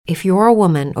If you're a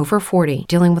woman over 40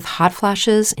 dealing with hot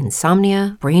flashes,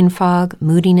 insomnia, brain fog,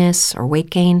 moodiness, or weight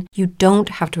gain, you don't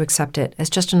have to accept it as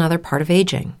just another part of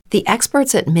aging. The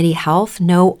experts at MIDI Health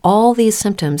know all these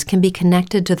symptoms can be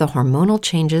connected to the hormonal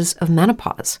changes of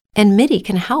menopause. And MIDI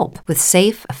can help with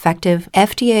safe, effective,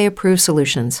 FDA-approved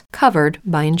solutions covered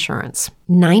by insurance.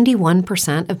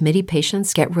 91% of MIDI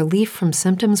patients get relief from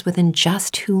symptoms within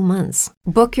just 2 months.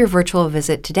 Book your virtual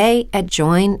visit today at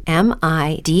joinmidi.com.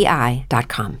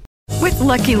 With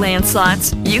Lucky Land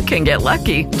Slots, you can get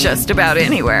lucky just about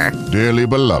anywhere. Dearly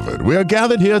beloved, we are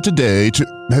gathered here today to...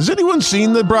 Has anyone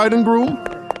seen the bride and groom?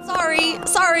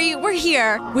 Sorry, we're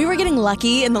here. We were getting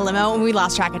lucky in the limo and we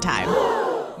lost track of time.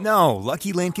 No,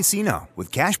 Lucky Land Casino,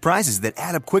 with cash prizes that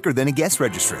add up quicker than a guest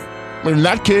registry. In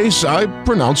that case, I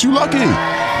pronounce you lucky.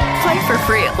 Play for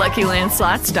free at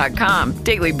LuckyLandSlots.com.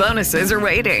 Daily bonuses are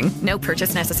waiting. No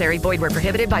purchase necessary. Void where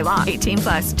prohibited by law.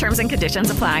 18+. Terms and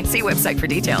conditions apply. See website for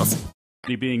details.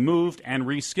 Being moved and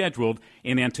rescheduled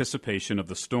in anticipation of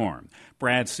the storm.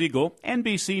 Brad Siegel,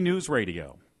 NBC News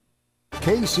Radio.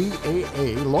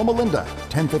 KCAA Loma Linda,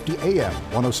 1050 AM,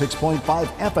 106.5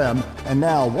 FM, and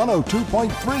now 102.3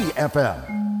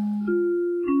 FM.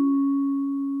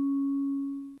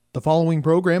 The following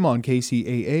program on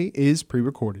KCAA is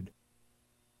pre-recorded.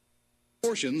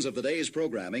 Portions of the day's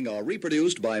programming are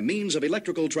reproduced by means of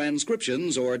electrical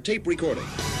transcriptions or tape recording.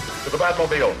 To the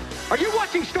Batmobile. Are you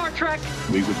watching Star Trek?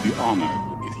 We would be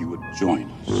honored if you would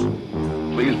join us.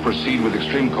 Please proceed with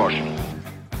extreme caution.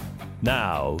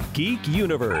 Now, Geek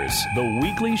Universe, the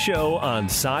weekly show on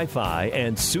sci-fi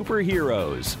and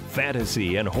superheroes,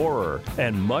 fantasy and horror,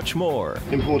 and much more.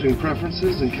 Importing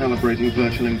preferences and calibrating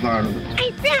virtual environments. I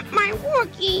bet my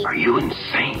Wookiee. Are you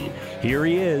insane? Here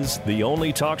he is, the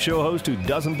only talk show host who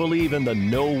doesn't believe in the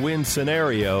no-win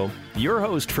scenario. Your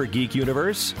host for Geek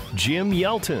Universe, Jim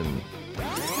Yelton.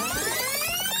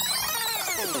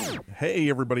 Hey,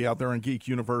 everybody out there in Geek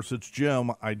Universe, it's Jim.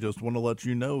 I just want to let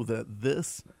you know that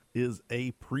this is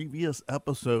a previous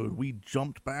episode. We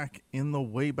jumped back in the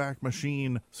Wayback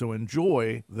Machine, so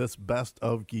enjoy this Best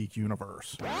of Geek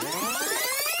Universe.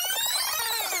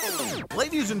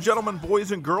 Ladies and gentlemen,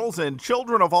 boys and girls, and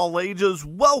children of all ages,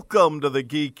 welcome to the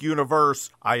Geek Universe.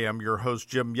 I am your host,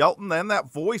 Jim Yelton, and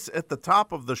that voice at the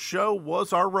top of the show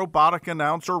was our robotic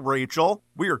announcer, Rachel.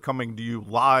 We are coming to you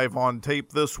live on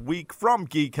tape this week from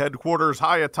Geek Headquarters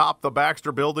high atop the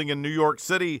Baxter Building in New York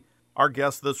City. Our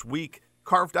guest this week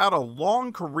carved out a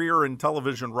long career in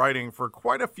television writing for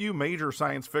quite a few major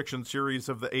science fiction series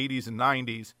of the 80s and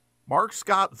 90s. Mark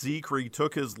Scott Zekri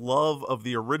took his love of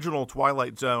the original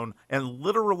Twilight Zone and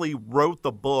literally wrote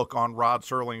the book on Rod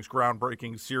Serling's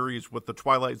groundbreaking series with the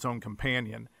Twilight Zone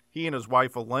companion. He and his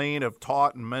wife Elaine have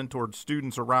taught and mentored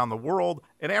students around the world,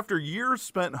 and after years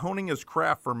spent honing his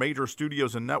craft for major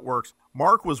studios and networks,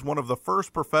 Mark was one of the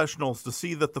first professionals to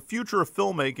see that the future of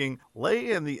filmmaking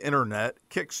lay in the internet,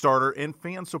 Kickstarter, and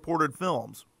fan-supported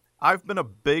films. I've been a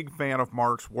big fan of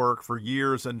Mark's work for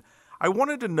years, and I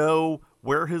wanted to know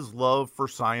where his love for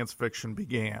science fiction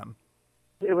began.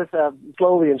 It was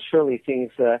slowly and surely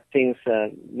things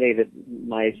made it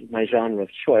my genre of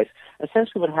choice.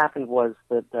 Essentially, what happened was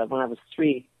that when I was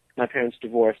 3, my parents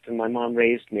divorced, and my mom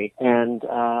raised me, and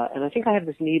I think I had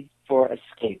this need for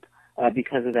escape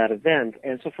because of that event.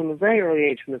 And so, from a very early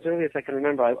age, from as early as I can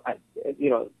remember,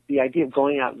 the idea of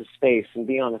going out into space and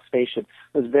being on a spaceship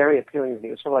was very appealing to me.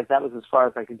 It was sort of like that was as far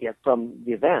as I could get from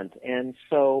the event, and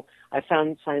so I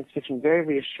found science fiction very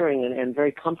reassuring and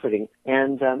very comforting.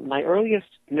 And my earliest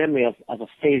memory of a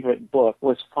favorite book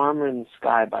was Farmer in the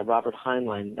Sky by Robert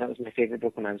Heinlein. That was my favorite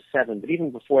book when I was 7. But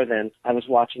even before then, I was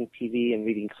watching TV and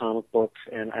reading comic books,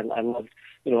 and I loved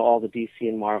all the DC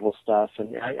and Marvel stuff,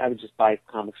 and I would just buy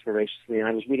comics voraciously, and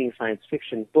I was reading science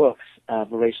fiction books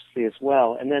voraciously as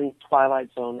well. And then Twilight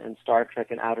Zone and Star Trek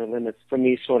and Outer Limits for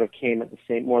me sort of came at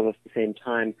more or less the same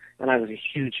time, and I was a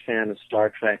huge fan of Star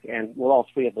Trek, and all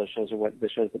 3 of those shows are the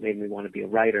shows that made me want to be a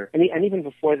writer. And even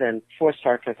before then, before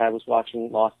Star Trek, I was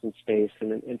watching Lost in Space,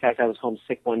 and in fact, I was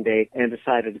homesick one day and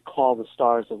decided to call the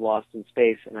stars of Lost in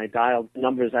Space, and I dialed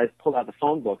numbers. I pulled out the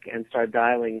phone book and started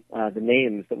dialing the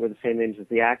names that were the same names as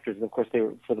the actors, and of course, they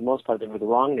were, for the most part, they were the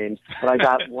wrong names. But I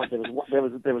got one. There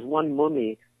was one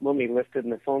mummy listed in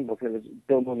the phone book, and it was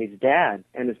Bill Mummy's dad.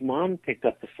 And his mom picked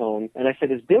up the phone, and I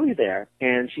said, "Is Billy there?"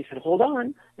 And she said, "Hold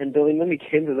on." And Billy Mummy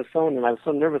came to the phone, and I was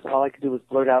so nervous, all I could do was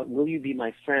blurt out, "Will you be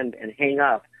my friend?" and hang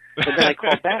up. But then I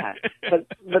called back. But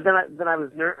then I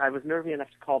was nervy enough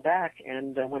to call back,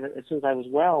 and as soon as I was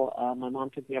well, my mom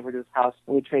took me over to his house,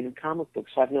 and we traded comic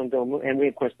books. So I've known Bill Mooney, and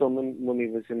Bill Mooney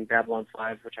was in Babylon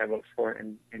 5, which I wrote for,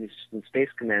 and he's in Space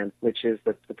Command, which is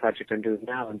the project I'm doing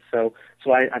now. And so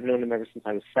I've known him ever since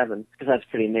I was 7, because that's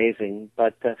pretty amazing.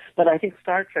 But I think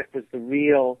Star Trek was the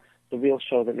real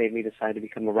show that made me decide to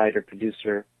become a writer,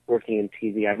 producer, working in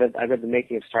TV. I read The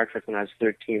Making of Star Trek when I was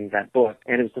 13, that book,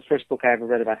 and it was the first book I ever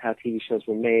read about how TV shows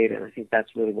were made, and I think that's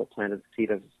really what planted the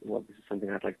seed of, well, this is something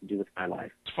I'd like to do with my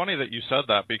life. It's funny that you said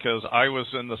that, because I was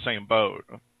in the same boat.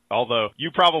 Although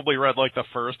you probably read like the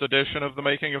first edition of The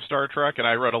Making of Star Trek, and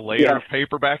I read a later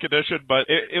paperback edition, but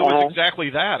it was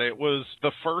exactly that. It was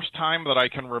the first time that I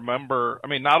can remember. I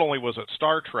mean, not only was it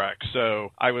Star Trek, so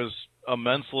I was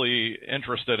immensely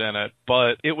interested in it,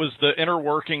 but it was the inner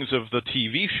workings of the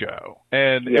TV show.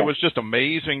 And it was just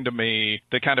amazing to me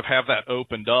to kind of have that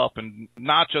opened up, and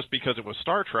not just because it was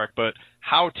Star Trek, but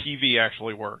how TV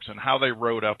actually works and how they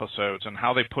wrote episodes and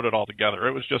how they put it all together.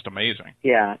 It was just amazing.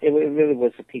 Yeah, it really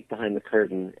was a peek behind the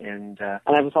curtain. And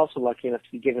I was also lucky enough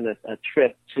to be given a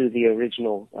trip to the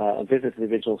original, a visit to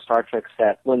the original Star Trek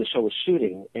set when the show was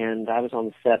shooting. And I was on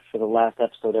the set for the last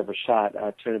episode ever shot,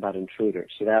 Turnabout Intruder.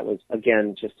 So that was,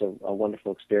 again, just a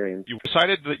wonderful experience. You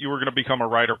decided that you were going to become a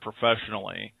writer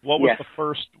professionally. What was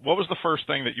the first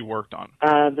thing that you worked on?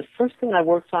 The first thing I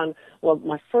worked on, well,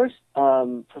 my first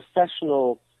professional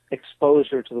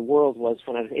exposure to the world was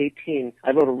when I was 18.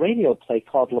 I wrote a radio play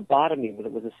called Lobotomy, but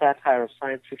it was a satire of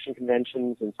science fiction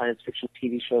conventions and science fiction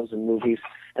TV shows and movies,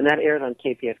 and that aired on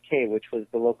KPFK, which was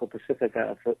the local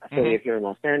Pacifica affiliate here in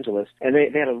Los Angeles. And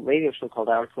they had a radio show called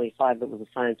Hour 25 that was a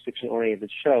science fiction-oriented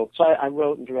show. So I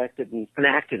wrote and directed and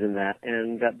acted in that.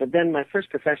 And but then my first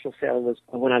professional sale was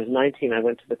when I was 19. I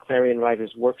went to the Clarion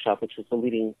Writers Workshop, which was the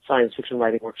leading science fiction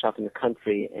writing workshop in the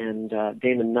country, and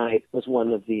Damon Knight was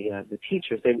one of the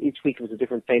teachers. Each week it was a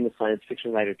different famous science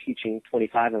fiction writer teaching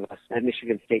 25 of us at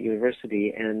Michigan State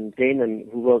University. And Damon,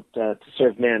 who wrote To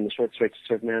Serve Man, the short story To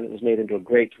Serve Man, it was made into a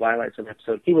great Twilight Zone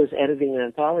episode. He was editing an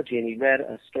anthology, and he read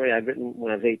a story I'd written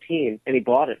when I was 18, and he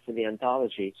bought it for the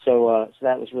anthology. So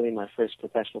that was really my first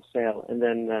professional sale. And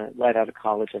then right out of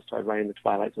college, I started writing the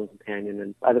Twilight Zone Companion.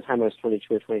 And by the time I was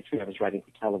 22 or 23, I was writing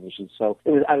for television. So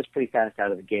I was pretty fast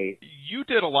out of the gate. You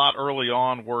did a lot early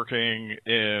on working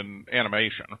in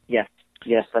animation.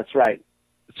 Yes, that's right.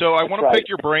 So I want to pick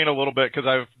your brain a little bit, because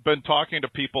I've been talking to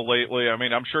people lately. I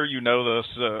mean, I'm sure you know this.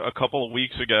 A couple of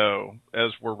weeks ago,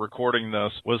 as we're recording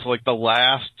this, was like the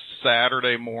last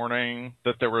Saturday morning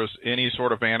that there was any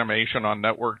sort of animation on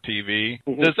network TV.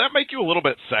 Mm-hmm. Does that make you a little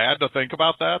bit sad to think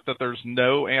about that there's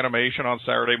no animation on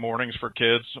Saturday mornings for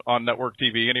kids on network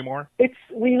TV anymore? It's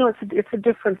a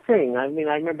different thing. I mean,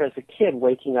 I remember as a kid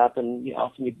waking up, and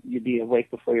often you'd be awake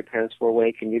before your parents were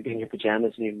awake, and you'd be in your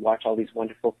pajamas, and you'd watch all these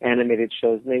wonderful animated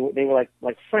shows. They were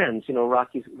like friends,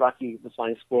 Rocky the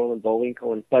Flying Squirrel and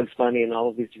Bullwinkle and Bugs Bunny and all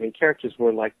of these different characters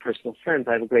were like personal friends.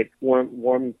 I have a great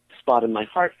warm spot in my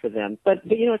heart for them. But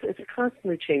it's a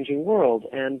constantly changing world,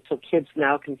 and so kids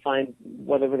now can find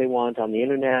whatever they want on the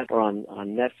internet or on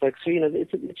Netflix. So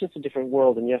it's just a different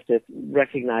world, and you have to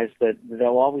recognize that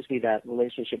there'll always be that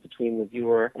relationship between the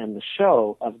viewer and the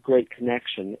show of great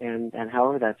connection, and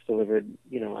however that's delivered,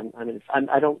 I'm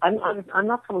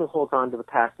not someone who holds on to the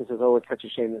past and says, oh, it's such a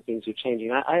shame that things are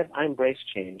changing. I embrace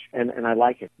change, and I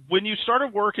like it. When you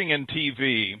started working in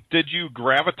TV, did you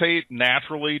gravitate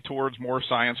naturally towards more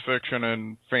science fiction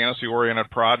and fantasy-oriented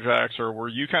projects, or were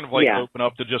you kind of open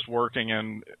up to just working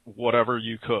in whatever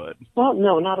you could? Well,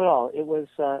 no, not at all. It was,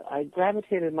 I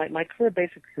gravitated, my career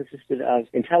basically consisted of,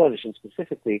 in television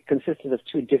specifically, consisted of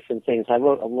two different things. I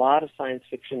wrote a lot of science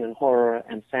fiction and horror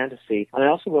and fantasy, and I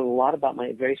also wrote a lot about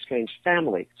my very strange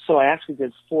family. So I actually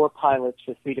did 4 pilots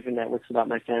for 3 different networks about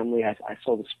my family. I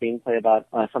sold a screenplay about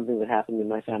something that happened in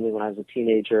my family when I was a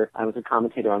teenager. I was a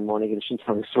commentator on Morning Edition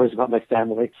telling stories about my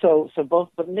family. So both,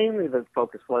 but mainly the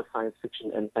focus was science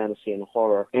fiction and fantasy and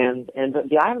horror. And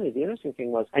the irony, the interesting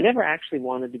thing was, I never actually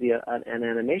wanted to be an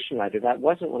animation writer. That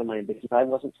wasn't one of my ambitions. I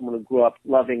wasn't someone who grew up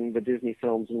loving the Disney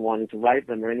films and wanting to write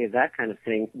them or any of that kind of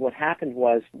thing. What happened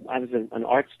was, I was an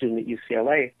art student at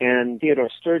UCLA, and Theodore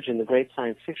Sturgeon, the great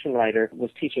science fiction writer, was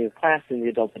teaching a class in the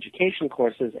adult education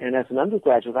courses, and as an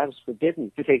undergraduate, I was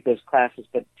forbidden to take those classes,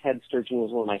 but Ted Sturgeon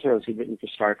was one of my heroes. He'd written for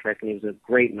Star Trek, and he was a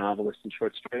great novelist and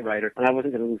short story writer, and I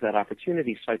wasn't going to lose that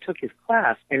opportunity, so I took his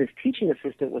class, and his teaching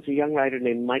assistant was a young writer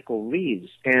named Michael Reeves,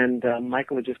 and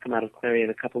Michael had just come out of Clarion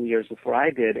a couple of years before I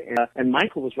did, and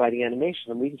Michael was writing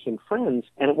animation, and we became friends,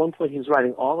 and at one point he was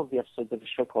writing all of the episodes of a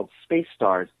show called Space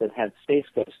Stars that had Space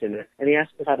Ghost in it, and he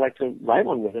asked if I'd like to write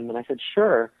one with him, and I said,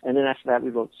 sure, and then after that we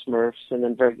wrote Smurfs, and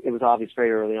then it was obvious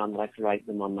very early on that I could write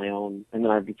them on my own, and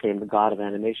then I became the god of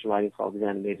animation, writing for all these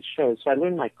animated shows. So I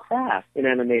learned my craft in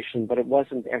animation, but it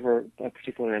wasn't ever a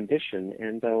particular ambition,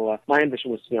 and though my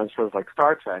ambition was to be on shows like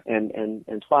Star Trek and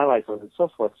Twilight Zone and so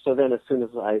forth. So then as soon as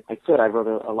I could, I wrote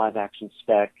a live action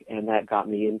spec, and that got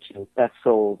me into, that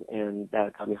sold, and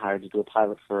that got me hired to do a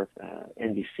pilot for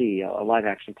NBC, a live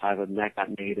action pilot, and that got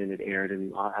made and it aired,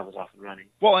 and I was off and running.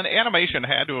 Well, and animation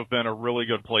had to have been a really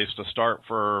good place to start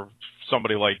for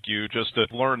somebody like you, just to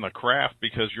learn the craft,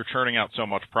 because you're churning out so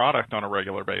much product on a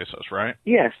regular basis, right?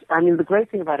 Yes. I mean, the great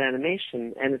thing about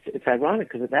animation, and it's ironic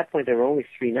because at that point there were only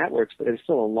 3 networks, but there was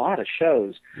still a lot of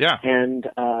shows. Yeah. And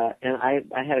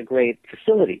I had a great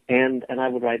facility, and I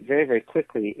would write very, very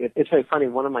quickly. It's very funny.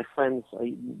 One of my friends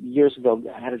years ago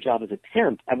had a job as a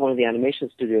temp at one of the animation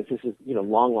studios. This is,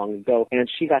 long, long ago. And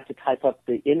she got to type up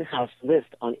the in-house list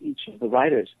on each of the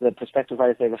writers, the prospective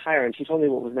writers they would hire. And she told me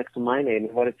what was next to my name.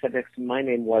 And what it said next to my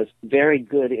name was very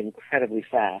good, incredibly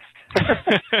fast.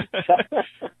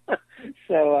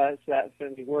 So that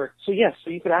certainly worked. So yes,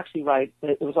 so you could actually write.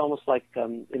 It was almost like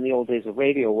in the old days of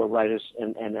radio, where writers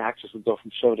and actors would go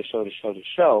from show to show to show to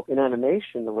show. In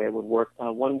animation, the way it would work,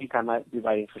 one week I might be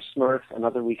writing for Smurf,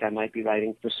 another week I might be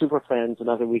writing for Super Friends,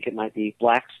 another week it might be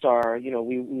Black Star.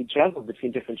 We juggled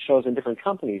between different shows and different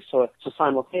companies. So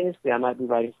simultaneously, I might be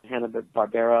writing for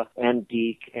Hanna-Barbera and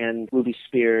Deke and Ruby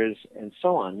Spears and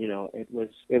so on. It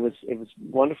was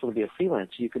wonderful to be a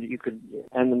freelance. You could,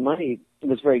 and the money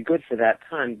was very good for that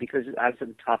time because I was at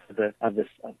the top of the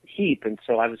heap, and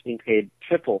so I was being paid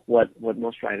triple what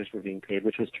most writers were being paid,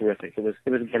 which was terrific. It was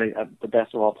getting the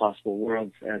best of all possible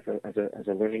worlds as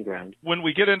a learning ground. When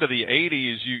we get into the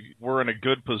 80s, you were in a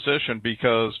good position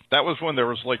because that was when there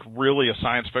was really a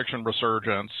science fiction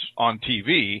resurgence on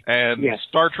TV, and yes.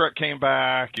 Star Trek came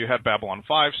back. You had Babylon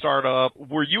 5 start up.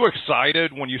 Were you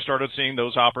excited when you started seeing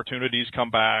those opportunities come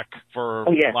back for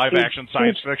live action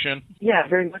science fiction? Yeah,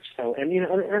 very much so. And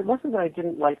it wasn't that I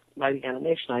didn't like writing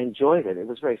animation. I enjoyed it. It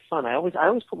was very fun. I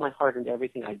always put my heart into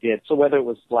everything I did. So whether it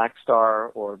was Black Star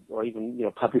or even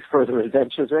Puppy's Further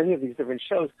Adventures or any of these different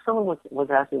shows, someone was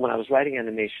asking when I was writing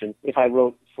animation if I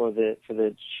wrote for the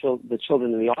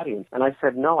children in the audience, and I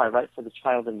said no. I write for the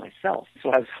child and myself.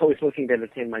 So I was always looking to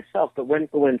entertain myself. But when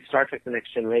Star Trek: The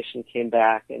Next Generation came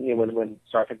back, and when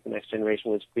Star Trek: The Next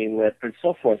Generation was greenlit and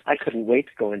so forth, I couldn't wait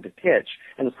to go into pitch.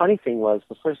 And the funny thing was,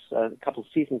 the first couple of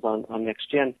seasons on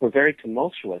Next Gen were very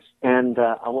tumultuous. And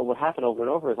what would happen over and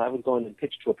over is I would go in and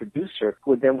pitch to a producer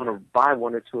who would then want to buy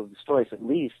 1 or 2 of the stories at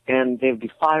least, and they would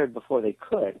be fired before they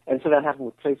could. And so that happened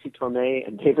with Tracy Torme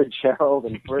and David Gerald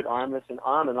and Bert Armus and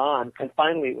on and on. And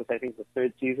finally, it was, I think, the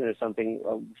 3rd season or something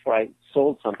before I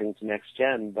sold something to Next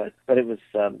Gen. But it was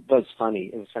funny.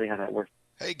 It was funny how that worked.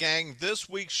 Hey gang, this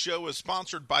week's show is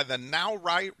sponsored by the Now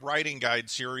Write Writing Guide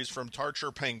series from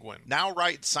Tarcher Penguin. Now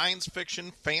Write Science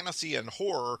Fiction, Fantasy, and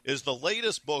Horror is the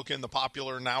latest book in the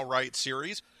popular Now Write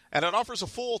series, and it offers a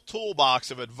full toolbox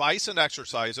of advice and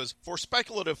exercises for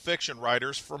speculative fiction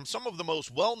writers from some of the most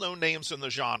well-known names in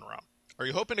the genre. Are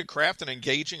you hoping to craft an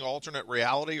engaging alternate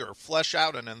reality or flesh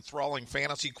out an enthralling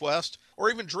fantasy quest,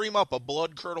 or even dream up a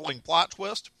blood-curdling plot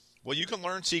twist? Well, you can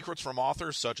learn secrets from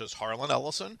authors such as Harlan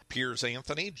Ellison, Piers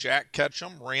Anthony, Jack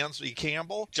Ketchum, Ramsey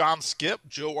Campbell, John Skip,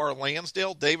 Joe R.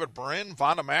 Lansdale, David Brin,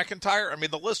 Vonda McIntyre. I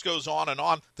mean, the list goes on and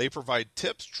on. They provide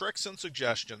tips, tricks, and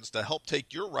suggestions to help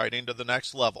take your writing to the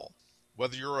next level.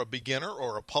 Whether you're a beginner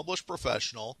or a published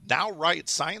professional, Now Write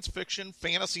Science Fiction,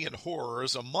 Fantasy, and Horror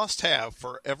is a must-have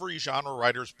for every genre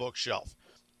writer's bookshelf.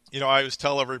 I always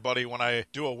tell everybody when I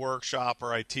do a workshop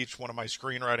or I teach one of my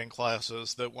screenwriting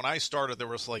classes that when I started, there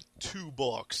was 2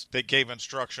 books that gave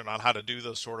instruction on how to do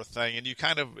this sort of thing. And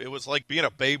it was like being a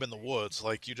babe in the woods.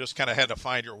 You just kind of had to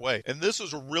find your way. And this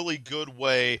is a really good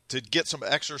way to get some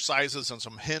exercises and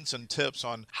some hints and tips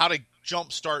on how to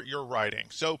jumpstart your writing.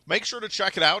 So make sure to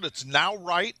check it out. It's Now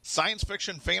Write Science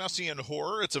Fiction, Fantasy, and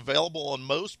Horror. It's available in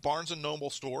most Barnes & Noble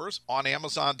stores, on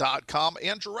Amazon.com,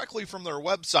 and directly from their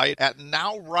website at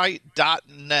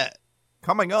nowwrite.net.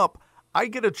 Coming up, I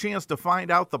get a chance to find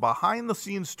out the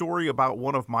behind-the-scenes story about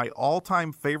one of my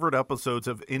all-time favorite episodes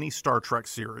of any Star Trek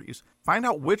series. Find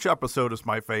out which episode is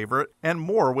my favorite, and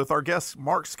more with our guest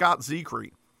Mark Scott Zekri.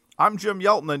 I'm Jim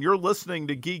Yelton, and you're listening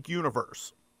to Geek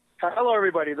Universe. Hello,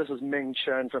 everybody. This is Ming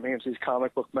Chen from AMC's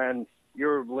Comic Book Men.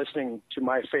 You're listening to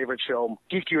my favorite show,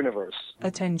 Geek Universe.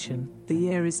 Attention, the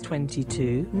year is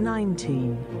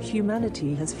 2219.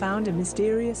 Humanity has found a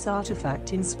mysterious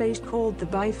artifact in space called the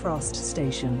Bifrost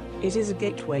Station. It is a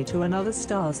gateway to another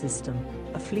star system.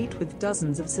 A fleet with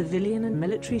dozens of civilian and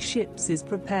military ships is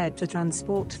prepared to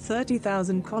transport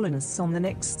 30,000 colonists on the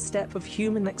next step of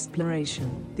human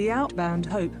exploration. The Outbound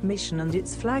Hope mission and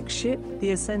its flagship,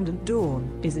 the Ascendant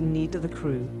Dawn, is in need of a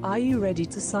crew. Are you ready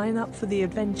to sign up for the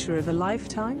adventure of a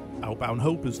lifetime? Outbound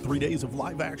Hope is 3 days of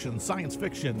live-action, science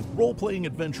fiction, role-playing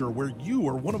adventure where you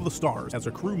are one of the stars as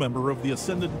a crew member of the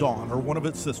Ascendant Dawn or one of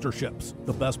its sister ships.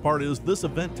 The best part is this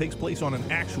event takes place on an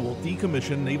actual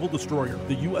decommissioned naval destroyer,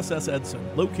 the USS Edson,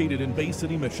 located in Bay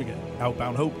City, Michigan.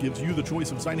 Outbound Hope gives you the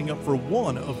choice of signing up for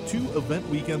one of 2 event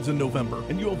weekends in November,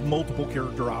 and you have multiple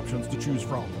character options to choose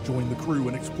from. Join the crew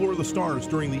and explore the stars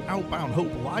during the Outbound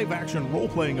Hope live-action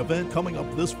role-playing event coming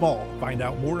up this fall. Find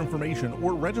out more information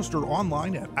or register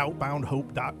online at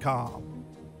outboundhope.com.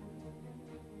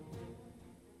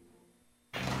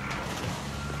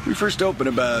 We first opened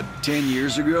about 10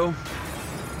 years ago.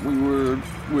 We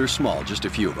were small, just a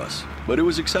few of us, but it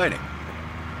was exciting.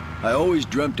 I always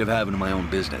dreamt of having my own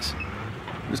business.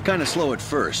 It was kind of slow at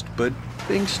first, but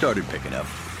things started picking up.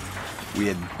 We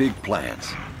had big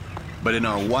plans, but in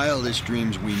our wildest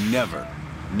dreams, we never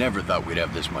thought we'd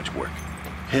have this much work.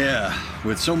 Yeah,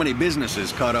 with so many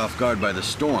businesses caught off guard by the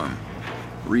storm,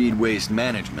 Reed Waste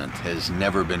Management has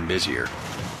never been busier.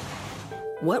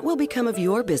 What will become of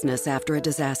your business after a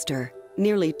disaster?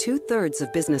 Nearly 2/3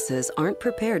 of businesses aren't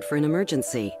prepared for an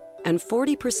emergency, and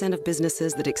 40% of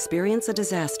businesses that experience a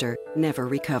disaster never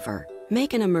recover.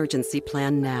 Make an emergency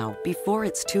plan now, before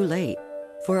it's too late.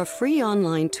 For a free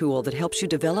online tool that helps you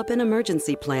develop an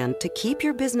emergency plan to keep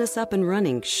your business up and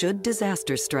running should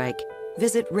disaster strike,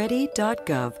 visit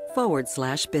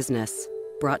ready.gov/business.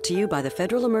 Brought to you by the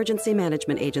Federal Emergency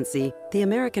Management Agency, the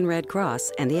American Red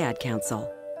Cross, and the Ad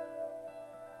Council.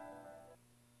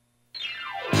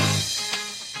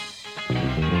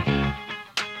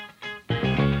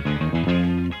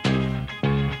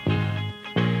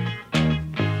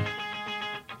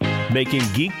 Making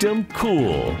geekdom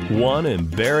cool, one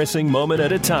embarrassing moment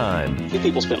at a time. If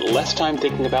people spent less time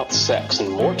thinking about sex and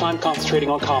more time concentrating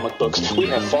on comic books, we'd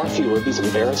have far fewer of these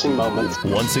embarrassing moments.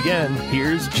 Once again,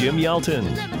 here's Jim Yelton.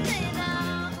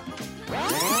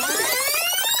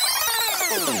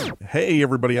 Hey,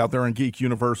 everybody out there in Geek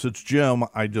Universe, it's Jim.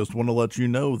 I just want to let you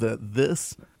know that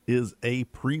this is a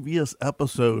previous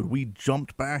episode. We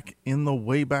jumped back in the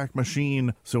Wayback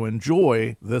Machine, so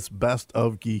enjoy this Best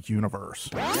of Geek Universe.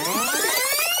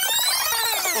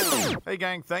 Hey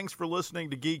gang, thanks for listening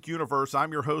to Geek Universe.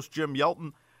 I'm your host, Jim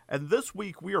Yelton, and this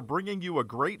week we are bringing you a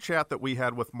great chat that we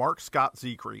had with Mark Scott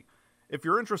Zekri. If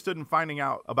you're interested in finding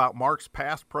out about Mark's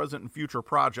past, present, and future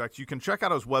projects, you can check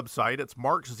out his website. It's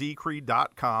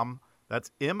markzecree.com. That's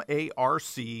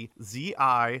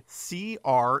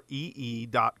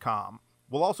MarkZicree.com.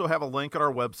 We'll also have a link at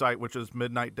our website, which is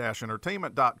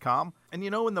midnight-entertainment.com. And you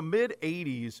know, in the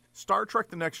mid-'80s, Star Trek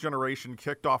The Next Generation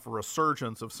kicked off a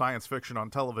resurgence of science fiction on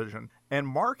television, and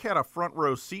Mark had a front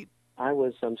row seat. I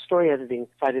was story editing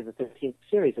Friday the 13th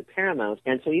series at Paramount,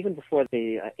 and so even before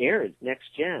they aired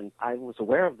Next Gen, I was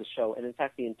aware of the show, and in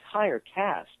fact the entire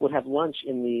cast would have lunch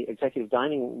in the executive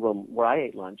dining room where I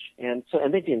ate lunch, and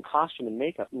they'd be in costume and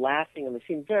makeup, laughing, and they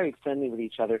seemed very friendly with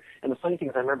each other. And the funny thing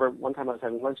is, I remember one time I was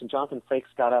having lunch, and Jonathan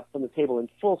Frakes got up from the table in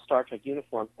full Star Trek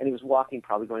uniform, and he was walking,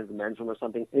 probably going to the men's room or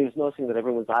something, and he was noticing that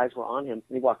everyone's eyes were on him,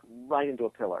 and he walked right into a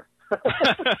pillar.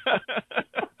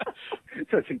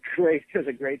 So it was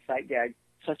a great sight gag.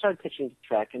 So I started pitching the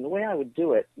Trek, and the way I would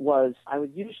do it was I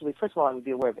would usually, first of all, I would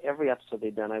be aware of every episode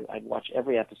they'd done. I'd watch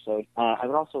every episode. I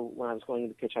would also, when I was going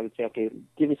into the pitch, I would say, okay,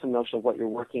 give me some notion of what you're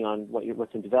working on,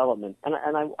 what's in development. And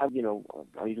I you know,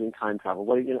 are you doing time travel?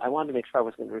 I wanted to make sure I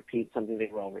wasn't going to repeat something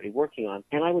they were already working on.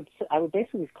 And I would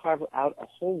basically carve out a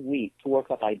whole week to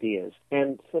work up ideas.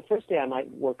 And so the first day I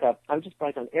would just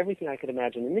write down everything I could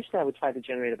imagine. Initially, I would try to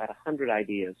generate about 100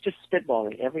 ideas, just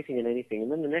spitballing everything and anything.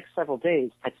 And then the next several days,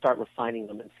 I'd start refining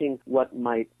them and seeing what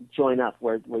might join up,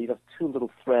 where you'd have two little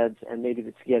threads, and maybe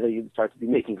together you'd start to be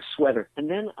making a sweater. And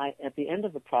then at the end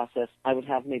of the process, I would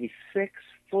have maybe 6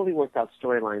 fully worked out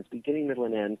storylines, beginning, middle,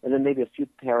 and end, and then maybe a few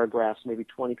paragraphs, maybe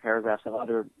 20 paragraphs of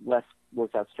other less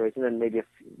worked out stories, and then maybe a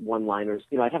few one-liners.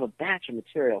 You know, I'd have a batch of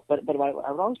material, but I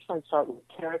would always try and start with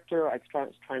character. I'd try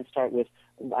and start with,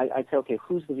 I'd say, okay,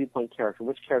 who's the viewpoint character?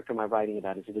 Which character am I writing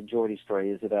about? Is it a Geordi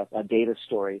story? Is it a Data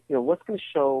story? You know, what's going to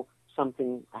show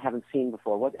something I haven't seen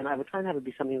before? And I would try and have it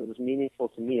be something that was meaningful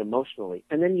to me emotionally.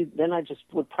 And then I just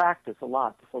would practice a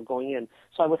lot before going in.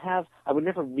 So I would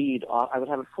never read off. I would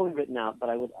have it fully written out, but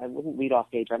I wouldn't read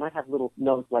off page. I might have little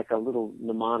notes, like a little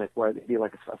mnemonic, where it'd be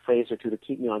like a phrase or two to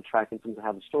keep me on track in terms of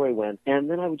how the story went. And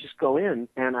then I would just go in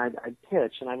and I'd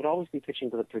pitch, and I would always be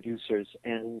pitching to the producers.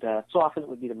 And so often it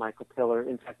would be to Michael Piller.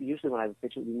 In fact, usually when I would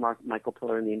pitch, it would be Michael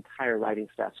Piller and the entire writing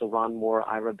staff. So Ron Moore,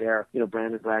 Ira Bear,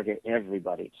 Brandon Braga,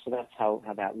 everybody. So that's how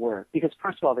that worked. Because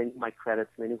first of all, they knew my credits,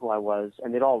 and they knew who I was,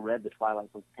 and they'd all read The Twilight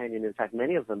Zone Companion. In fact,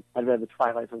 many of them had read The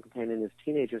Twilight Zone Companion as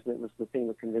teenagers, and it was the thing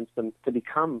that convinced them to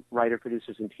become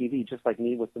writer-producers in TV, just like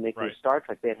me with the making of Star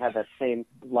Trek. They had that same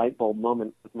light bulb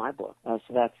moment with my book. So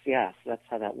that's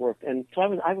how that worked. And so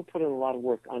I would put in a lot of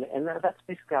work on it, and that's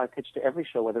basically how I pitched to every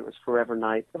show, whether it was Forever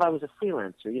Night. If I was a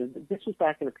freelancer, this was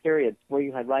back in a period where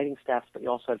you had writing staffs, but you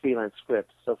also had freelance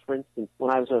scripts. So, for instance,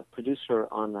 when I was a producer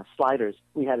on Sliders,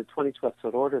 we had a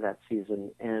 22-episode order that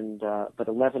season, but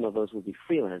 11 of those would be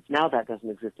freelance. Now that doesn't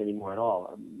exist anymore at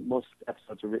all. Most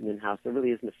episodes are written in-house. There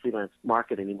really isn't a freelance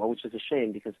market anymore, which is a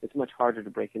shame because it's much harder to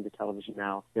break into television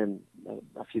now than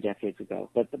a few decades ago.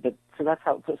 But so that's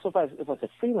how. So if I was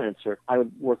a freelancer, I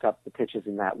would work up the pitches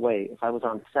in that way. If I was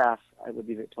on staff, I would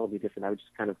be totally different. I would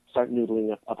just kind of start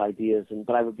noodling up ideas,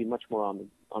 but I would be much more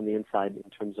on the inside in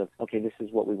terms of, okay, this is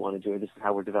what we want to do, or this is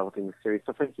how we're developing the series.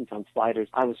 So, for instance, on Sliders,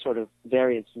 I was sort of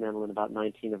very instrumental in about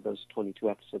 19 of those 22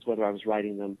 episodes, whether I was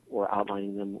writing them or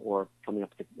outlining them or coming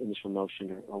up with the initial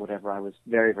motion or whatever. I was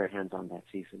very, very hands-on that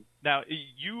season. Now,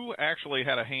 you actually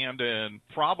had a hand in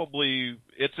probably,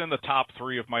 it's in the top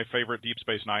 3 of my favorite Deep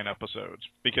Space Nine episodes,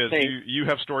 because you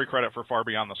have story credit for Far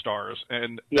Beyond the Stars,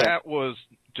 and that was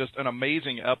just an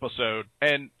amazing episode.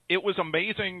 And it was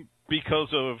amazing because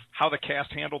of how the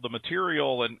cast handled the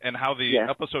material and how the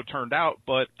episode turned out,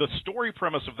 but the story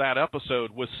premise of that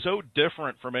episode was so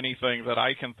different from anything that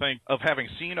I can think of having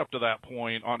seen up to that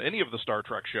point on any of the Star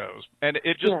Trek shows. And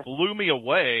it just blew me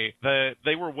away that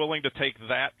they were willing to take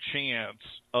that chance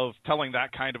of telling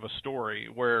that kind of a story,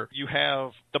 where you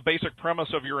have the basic premise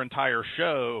of your entire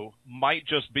show might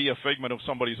just be a figment of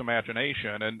somebody's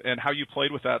imagination, and how you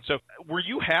played with that. So were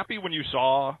you happy when you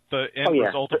saw the end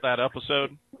result of that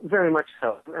episode? Very much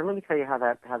so. And let me tell you how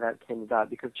that came about,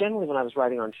 because generally when I was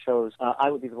writing on shows, I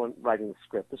would be the one writing the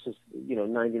script. This is,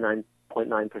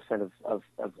 99.9% of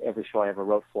every show I ever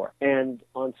wrote for. And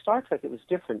on Star Trek, it was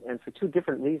different, and for 2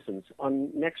 different reasons. On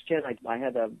Next Gen, I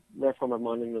had a rare form of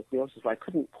mononucleosis where I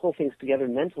couldn't pull things together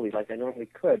mentally like I normally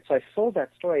could. So I sold that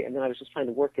story, and then I was just trying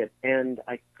to work it, and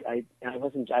I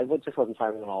just wasn't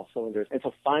firing on all cylinders. And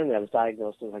so finally I was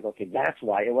diagnosed, and I was like, okay, that's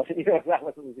why it wasn't, that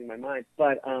wasn't losing my mind.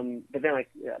 But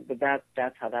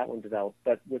that's how that one developed.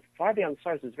 But with Far Beyond the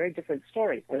Stars, it was a very different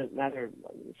story, and a rather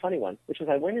funny one, which was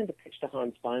I went in to pitch to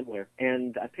Hans Beimler,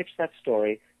 and I pitched that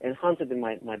story, and Hans had been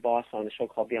my boss on a show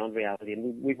called Beyond Reality,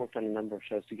 and we worked on a number of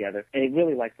shows together, and he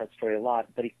really liked that story a lot,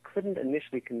 but he couldn't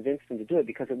initially convince them to do it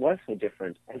because it was so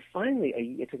different. And finally,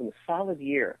 it took him a solid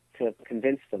year to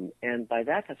convince them, and by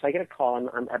that time, so I get a call,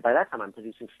 and by that time I'm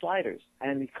producing Sliders,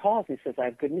 and he calls and he says, I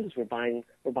have good news, we're buying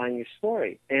your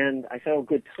story. And I said, oh,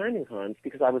 good timing, Hans,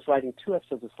 because I was writing 2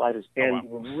 episodes of Sliders, and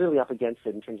we're really up against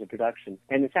it in terms of production.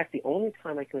 And in fact, the only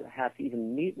time I could have to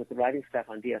even meet with the writing staff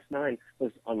on DS9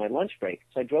 was on my lunch break.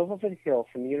 So I drove over the hill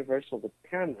from Universal to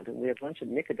Paramount, and we had lunch at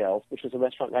Nicodell's, which was a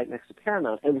restaurant right next to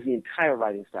Paramount, and it was the entire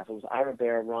writing staff. It was Ira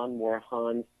Bear, Ron Moore,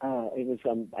 Hans. It was,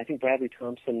 I think, Bradley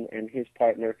Thompson and his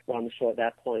partner were on the show at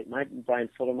that point. Brian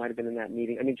Fuller might have been in that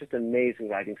meeting. I mean, just an amazing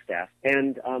writing staff.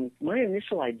 And my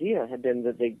initial idea had been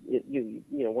that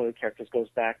one of the characters goes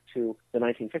back to the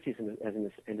 1950s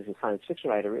and is a science fiction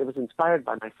writer. It was inspired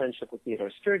by my friendship with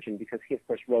Theodore Sturgeon, because he, of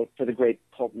course, wrote for the great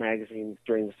pulp magazines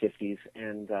during the 50s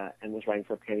and was writing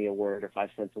for a penny a word or 5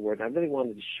 cents a word. And I really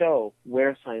wanted to show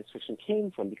where science fiction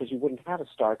came from, because you wouldn't have a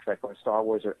Star Trek or a Star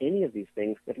Wars or any of these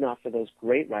things if not for those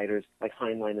great writers like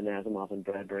Heinlein and Asimov and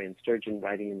Bradbury and Sturgeon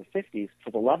writing in the 50s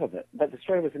for the love of it. But the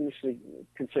story was initially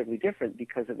considerably different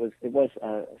because it was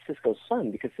Sisko's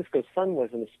son, because Sisko's son was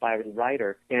an aspiring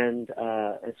writer, and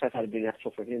so I thought it'd be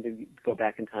natural for him to go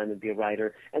back in time and be a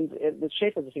writer. And the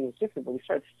shape of the thing was different, but we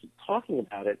started talking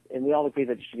about it, and we all agreed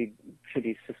that it should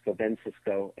be Sisko, Ben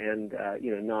Sisko, and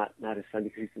not his son,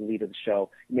 because he's the lead of the show.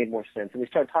 It made more sense. And we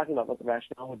started talking about what the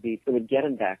rationale would be that would get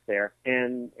him back there.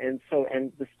 And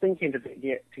this thing came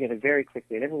together very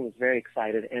quickly, and everyone was very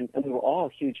excited. And we were all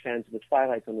huge fans of the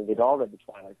Twilight Zone, and we'd all read the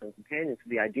Twilight Zone Companion. So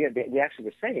the idea, we actually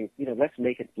were saying, let's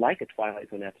make it like a Twilight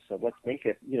Zone episode. Let's make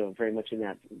it, very much in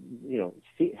that,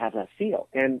 have that feel.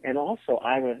 And also,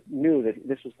 Ira knew that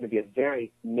this was going to be a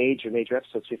very major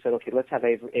episode. So we said, okay, let's have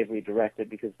Avery direct it,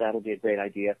 because that'll be a great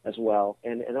idea. as well.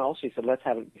 And also he said, let's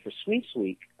have it for Sweeps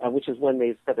Week, which is when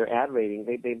they set their ad rating.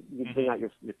 They bring out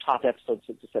your top episodes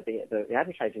to set the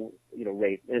advertising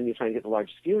rate, and you're trying to get the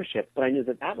largest viewership. But I knew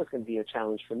that was going to be a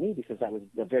challenge for me because that was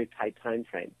a very tight time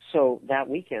frame. So that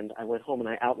weekend I went home and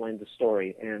I outlined the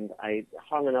story, and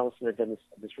Harlan Ellison had done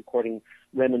this recording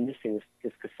reminiscing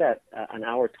this cassette, an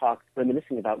hour talk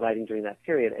reminiscing about writing during that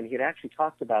period, and he had actually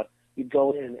talked about you'd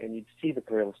go in and you'd see the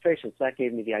cover illustrations. So that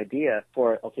gave me the idea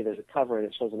for, okay, there's a cover and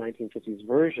it shows a 1950s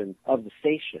version of the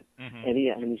station. Mm-hmm.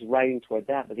 And he's writing toward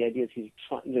that. But the idea is we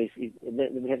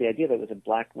had the idea that it was a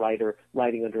black writer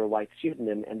writing under a white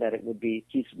pseudonym, and that it would be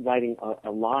he's writing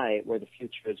a lie where the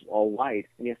future is all white,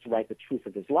 and he has to write the truth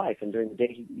of his life. And during the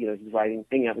day, he's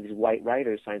hanging out with these white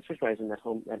writers, science fiction writers, and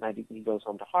at night he goes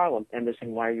home to Harlem, and they're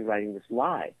saying, why are you writing this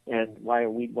lie? And why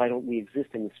don't we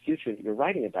exist in this future that you're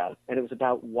writing about? And it was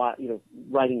about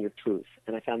writing your truth.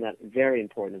 And I found that very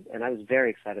important. And I was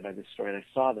very excited by this story. And I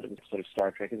saw that it was sort of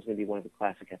Star Trek. It was going to be one of the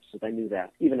classic episodes. I knew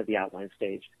that, even at the outline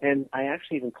stage. And I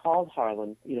actually even called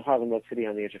Harlan. Harlan wrote City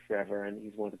on the Edge of Forever, and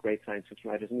he's one of the great science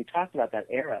fiction writers. And we talked about that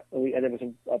era. And there was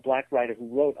a black writer who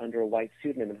wrote under a white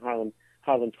pseudonym, and Harlan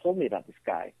told me about this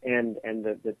guy and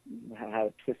how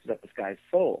it twisted up this guy's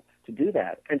soul to do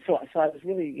that. And so I was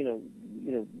really,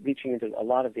 reaching into a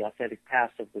lot of the authentic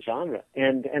past of the genre.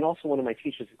 And also one of my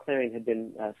teachers at Clarion had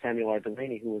been Samuel R.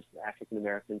 Delaney, who was African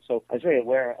American. So I was very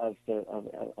aware of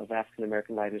African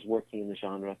American writers working in the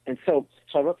genre. And so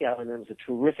I wrote the outline, and it was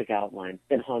a terrific outline.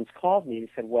 Then Hans called me and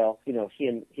he said, well, he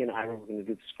and Ira were going to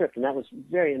do the script. And that was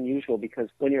very unusual because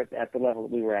when you're at the level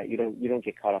that we were at, you don't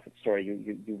get caught off at the story.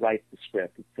 You write the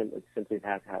script. It's simply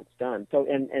how it's done. So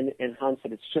and Hans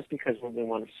said, it's just because we're going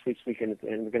to want to Sweeps Weekend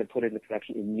and we're going to put it into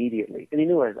production immediately. And he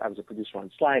knew I was a producer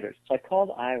on Sliders. So I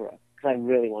called Ira because I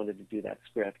really wanted to do that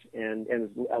script, and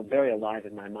it was very alive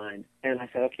in my mind. And I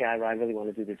said, okay, Ira, I really want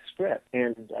to do this script.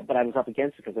 But I was up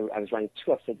against it because I was writing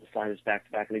 2 episodes of Sliders back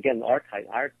to back. And again, our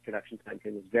production time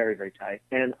frame was very, very tight.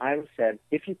 And Ira said,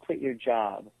 if you quit your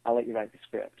job, I'll let you write the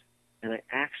script. And I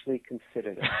actually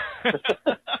considered it.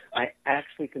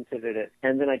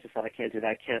 And then I just thought, I can't do that.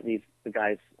 I can't leave the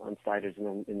guys on Sliders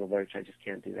in the lurch. I just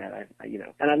can't do that.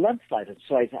 And I loved Sliders.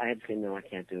 So I had to say, no, I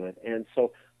can't do it. And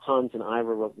so Hans and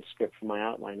Ira wrote the script for my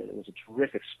outline, and it was a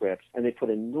terrific script. And they put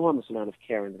an enormous amount of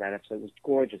care into that episode. It was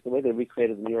gorgeous. The way they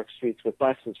recreated the New York streets with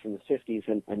buses from the 50s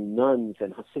and nuns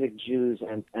and Hasidic Jews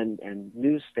and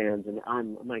newsstands. And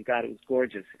oh my God, it was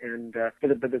gorgeous. And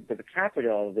but the capper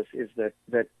to all of this is that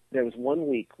there was one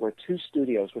week where 2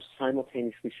 studios were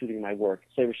simultaneously shooting my work.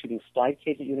 So they were shooting Slide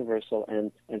Cage at Universal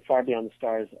and Far Beyond the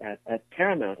Stars at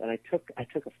Paramount. And I took a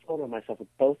photo of myself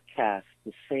with both casts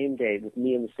the same day with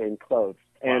me in the same clothes.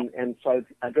 And so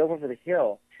I drove over the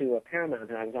hill to Paramount,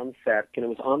 and I was on the set, and it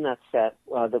was on that set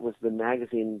that was the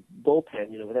magazine bullpen,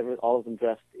 with all of them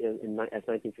dressed as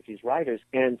 1950s writers.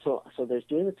 And so there's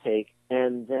doing the take,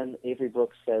 and then Avery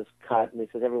Brooks says, cut, and he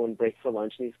says, everyone break for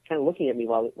lunch. And he's kind of looking at me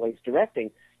while he's directing.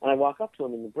 And I walk up to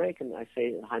him in the break, and I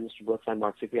say, hi, Mr. Brooks, I'm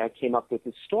Mark Zicree. I came up with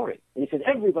this story. And he says,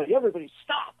 everybody,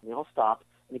 stop. And they all stop.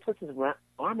 And he puts his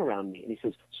arm around me, and he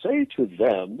says, say to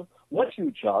them what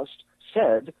you just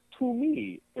said to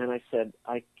me. And I said,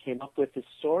 I came up with this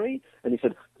story? And he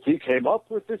said, he came up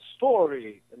with this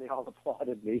story. And they all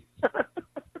applauded me.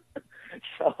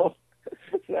 So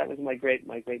that was my great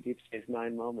Deep Space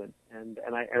Nine moment. And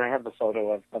I have the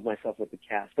photo of myself with the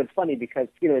cast. But it's funny because,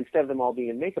 instead of them all being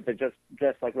in makeup, they're just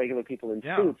dressed like regular people in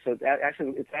suits. So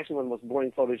it's actually one of the most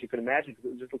boring photos you could imagine,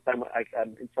 because it just looks like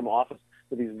I'm in some office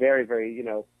with these very, very,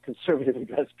 conservatively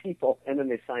dressed people. And then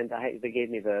they gave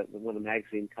me one of the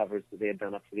magazine covers that they had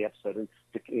done up for the episode, and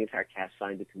the entire cast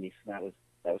signed it to me. So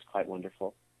that was quite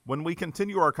wonderful. When we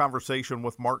continue our conversation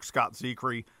with Mark Scott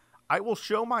Zicree, I will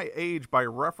show my age by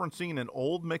referencing an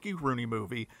old Mickey Rooney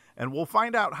movie, and we'll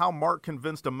find out how Mark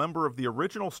convinced a member of the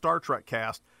original Star Trek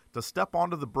cast to step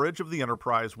onto the bridge of the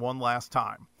Enterprise one last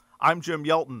time. I'm Jim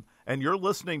Yelton, and you're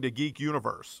listening to Geek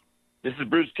Universe. This is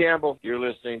Bruce Campbell. You're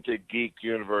listening to Geek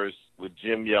Universe with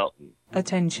Jim Yelton.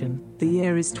 Attention, the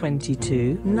year is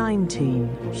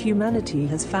 2219. Humanity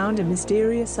has found a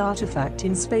mysterious artifact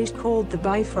in space called the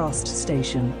Bifrost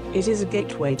Station. It is a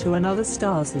gateway to another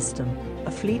star system.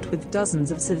 A fleet with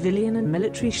dozens of civilian and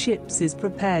military ships is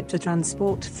prepared to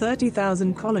transport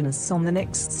 30,000 colonists on the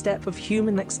next step of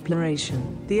human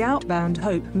exploration. The Outbound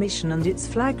Hope mission and its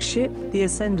flagship, the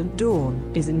Ascendant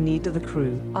Dawn, is in need of a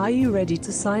crew. Are you ready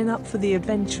to sign up for the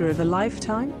adventure of a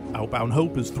lifetime? Outbound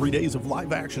Hope is 3 days series of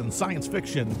live-action science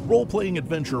fiction, role-playing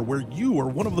adventure where you are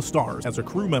one of the stars as a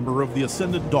crew member of the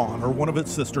Ascended Dawn or one of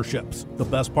its sister ships. The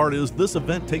best part is this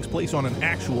event takes place on an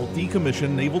actual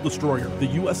decommissioned naval destroyer, the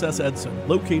USS Edson,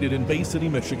 located in Bay City,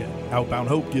 Michigan. Outbound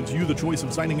Hope gives you the choice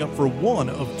of signing up for one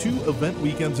of 2 event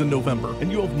weekends in November,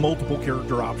 and you have multiple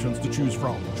character options to choose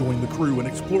from. Join the crew and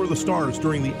explore the stars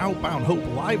during the Outbound Hope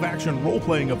live-action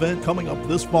role-playing event coming up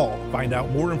this fall. Find out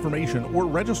more information or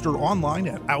register online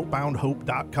at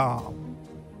outboundhope.com.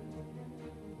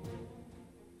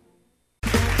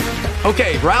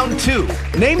 Okay, round 2.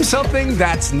 Name something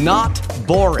that's not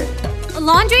boring. A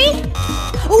laundry?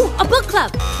 Ooh, a book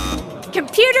club.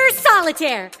 Computer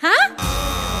solitaire, huh?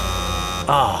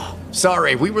 Ah,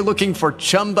 sorry, we were looking for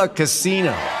Chumba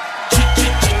Casino.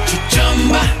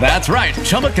 That's right,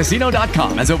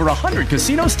 ChumbaCasino.com has over 100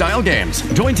 casino-style games.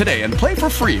 Join today and play for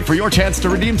free for your chance to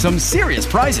redeem some serious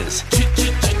prizes.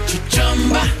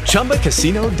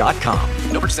 ChumbaCasino.com.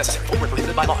 No purchase necessary. Void where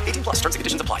prohibited by law. 18+ terms and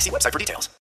conditions apply. See website for details.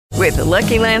 With the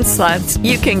Lucky Land Slots,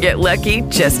 you can get lucky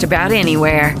just about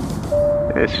anywhere.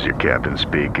 This is your captain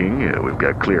speaking. We've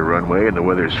got clear runway and the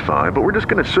weather's fine, but we're just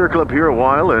going to circle up here a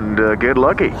while and get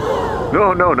lucky.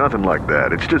 No, nothing like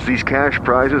that. It's just these cash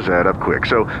prizes add up quick.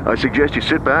 So I suggest you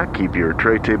sit back, keep your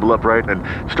tray table upright, and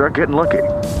start getting lucky.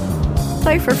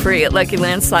 Play for free at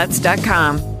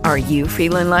LuckyLandSlots.com. Are you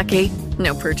feeling lucky?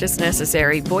 No purchase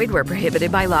necessary. Void where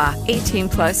prohibited by law.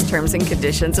 18+ terms and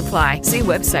conditions apply. See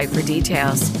website for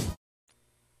details.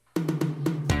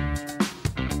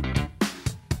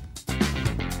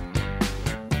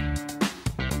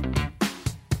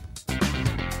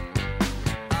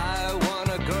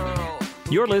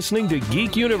 You're listening to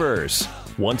Geek Universe.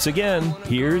 Once again,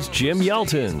 here's Jim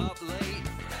Yelton.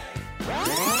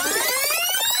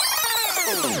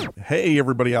 Hey,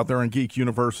 everybody out there in Geek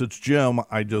Universe, it's Jim.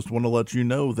 I just want to let you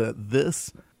know that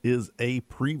this is a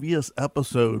previous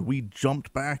episode. We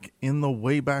jumped back in the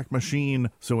Wayback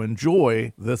Machine, so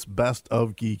enjoy this Best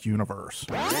of Geek Universe.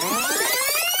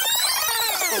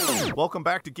 Welcome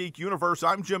back to Geek Universe.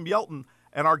 I'm Jim Yelton,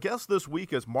 and our guest this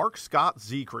week is Mark Scott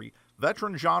Zekri,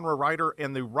 veteran genre writer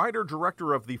and the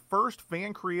writer-director of the first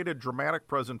fan-created dramatic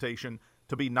presentation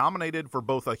to be nominated for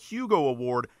both a Hugo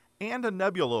Award and a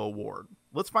Nebula Award.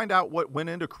 Let's find out what went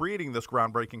into creating this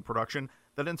groundbreaking production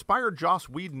that inspired Joss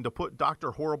Whedon to put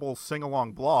Dr. Horrible's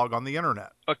sing-along blog on the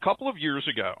internet. A couple of years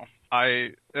ago, I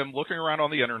am looking around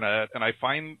on the internet, and I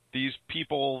find these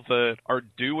people that are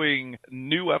doing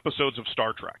new episodes of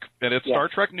Star Trek. And it's Star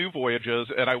Trek New Voyages,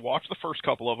 and I watched the first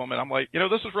couple of them, and I'm like,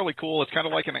 this is really cool. It's kind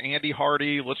of like an Andy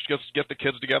Hardy, let's just get the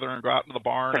kids together and go out into the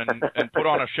barn and put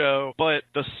on a show. But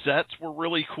the sets were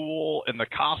really cool, and the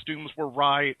costumes were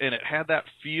right, and it had that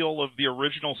feel of the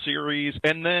original series.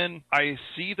 And then I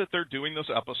see that they're doing this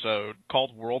episode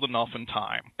called World Enough in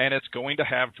Time, and it's going to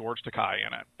have George Takei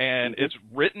in it. And it's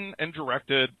written and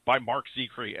directed by Mark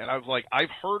Zekri. And I was like, I've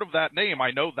heard of that name.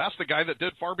 I know that's the guy that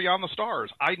did Far Beyond the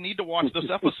Stars. I need to watch this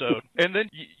episode. And then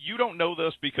you don't know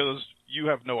this because you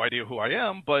have no idea who I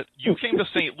am, but you came to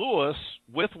St. Louis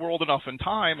with World Enough in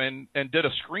Time and did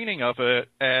a screening of it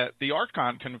at the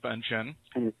ArtCon convention.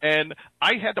 And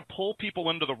I had to pull people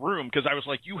into the room because I was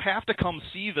like, you have to come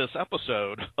see this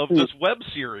episode of this web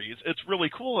series. It's really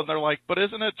cool. And they're like, but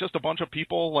isn't it just a bunch of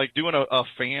people like doing a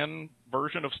fan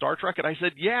version of Star Trek? And I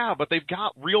said, yeah, but they've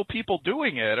got real people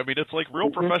doing it. I mean, it's like real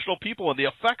professional people, and the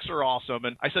effects are awesome.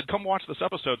 And I said, come watch this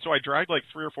episode. So I dragged like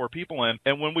 3 or 4 people in.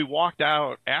 And when we walked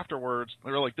out afterwards,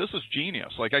 they were like, this is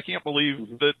genius. Like, I can't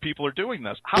believe that people are doing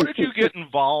this. How did you get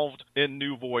involved in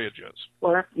New Voyages?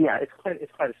 Well, it's quite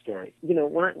a story.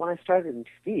 When I started in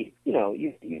TV,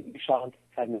 you shot on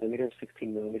 5mm,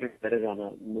 16mm, edited on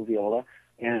a Moviola,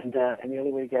 and the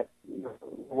only way to get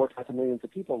worked out to millions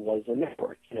of people was a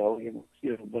network. When I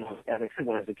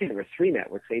was a kid, there were 3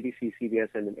 networks: ABC, CBS,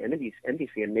 and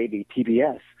NBC, and maybe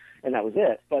PBS, and that was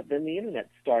it. But then the internet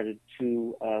started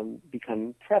to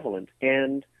become prevalent,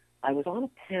 and I was on a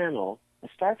panel, a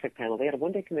Star Trek panel. They had a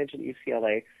one-day convention at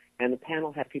UCLA, and the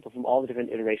panel had people from all the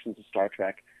different iterations of Star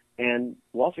Trek. And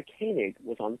Walter Koenig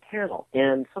was on the panel.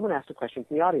 And someone asked a question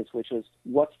from the audience, which was,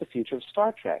 what's the future of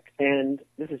Star Trek? And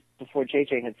this is before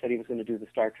JJ had said he was going to do the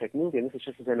Star Trek movie. And this is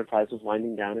just as Enterprise was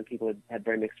winding down and people had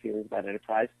very mixed feelings about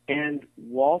Enterprise. And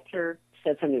Walter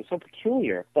said something so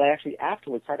peculiar that I actually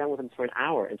afterwards sat down with him for an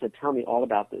hour and said, tell me all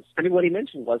about this. I mean, what he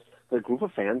mentioned was that a group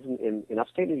of fans in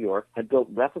upstate New York had built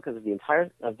replicas of the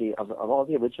entire of all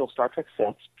the original Star Trek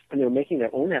sets, and they were making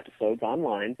their own episodes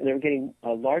online, and they were getting a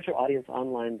larger audience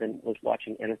online than was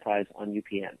watching Enterprise on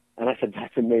UPN. And I said,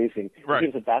 that's amazing. Right. He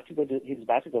was about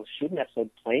to go shoot an episode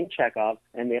playing Chekhov,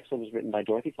 and the episode was written by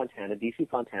Dorothy Fontana, D.C.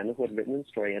 Fontana, who had written and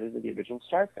story edited the original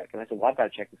Star Trek. And I said, well, I've got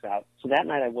to check this out. So that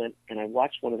night I went and I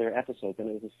watched one of their episodes, and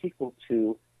it was a sequel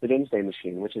to The Doomsday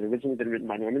Machine, which had originally been written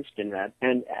by Norman Spinrad.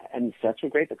 And the sets were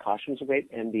great, the costumes were great,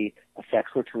 and the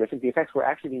effects were terrific. The effects were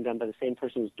actually being done by the same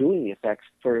person who was doing the effects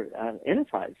for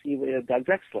Enterprise, Doug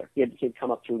Drexler. He had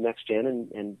come up through Next Gen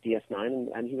and DS9,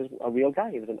 and he was a real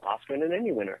guy. He was an Oscar and an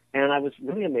Emmy winner. And I was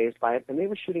really amazed by it. And they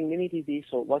were shooting mini-DV,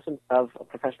 so it wasn't of a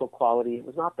professional quality. It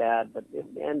was not bad, but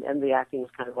and the acting was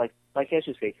kind of like as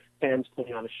you say, fans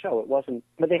putting on a show. It wasn't,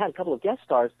 but they had a couple of guest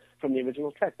stars from the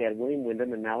original Trek. They had William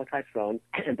Wyndham and Malachi Throne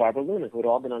and Barbara Luna, who had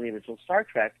all been on the original Star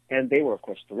Trek, and they were, of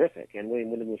course, terrific. And William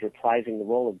Wyndham was reprising the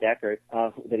role of Deckard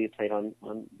that he played on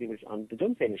the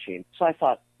Doomsday Machine. So I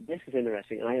thought, this is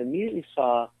interesting, and I immediately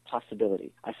saw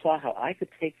possibility. I saw how I could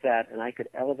take that and I could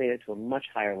elevate it to a much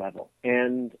higher level.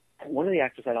 And one of the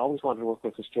actors I'd always wanted to work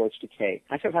with was George Takei.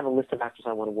 I sort of have a list of actors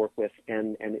I want to work with,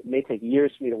 and it may take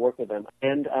years for me to work with them.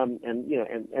 And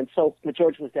so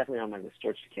George was definitely on my list,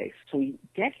 George Takei. So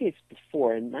decades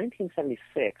before, in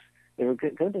 1976, they were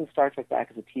going to bring Star Trek back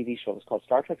as a TV show. It was called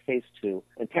Star Trek Phase 2,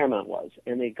 and Paramount was.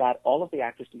 And they got all of the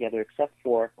actors together except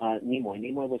for Nimoy.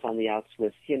 Nimoy was on the outs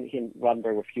with he and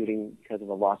Roddenberry were feuding because of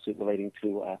a lawsuit relating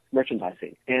to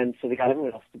merchandising. And so they got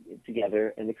everyone else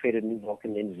together, and they created a new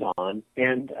Vulcan named Zahn.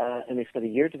 And they spent a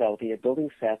year developing it, building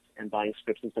sets and buying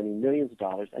scripts and spending millions of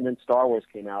dollars. And then Star Wars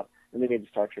came out, and they made the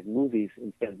Star Trek movies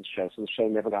instead of the show, so the show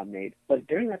never got made. But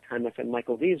during that time, my friend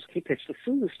Michael Reeves, he pitched the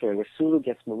Sulu story, where Sulu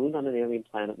gets marooned on an alien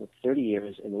planet with 30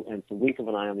 years and it's a wink of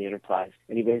an eye on the Enterprise,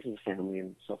 and he raises a family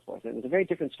and so forth. And it was a very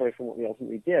different story from what we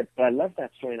ultimately did, but I loved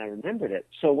that story and I remembered it.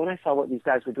 So when I saw what these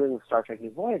guys were doing with Star Trek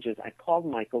New Voyages, I called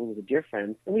Michael, who was a dear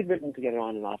friend, and we'd written together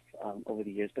on and off over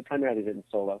the years, but primarily written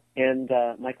solo. And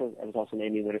Michael was also an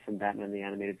Emmy winner from Batman the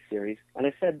Animated Series. And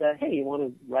I said, hey, you want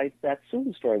to write that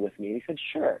Sulu story with me? And he said,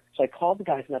 sure. So I called the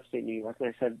guys in upstate New York, and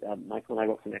I said, Michael and I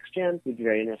wrote for Next Gen. We'd be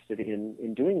very interested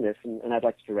in doing this, and I'd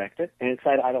like to direct it. And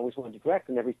I'd always wanted to direct,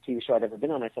 and every TV show I'd ever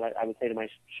been on, I said I would say to my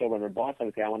showrunner boss, I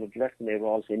would say, I want to direct, and they would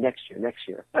always say, next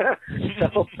year.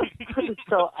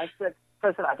 So I said,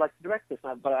 I'd like to direct this,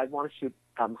 but I want to shoot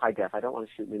high def. I don't want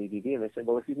to shoot mini DV. And they said,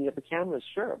 well, if you can get the cameras,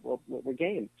 sure, we're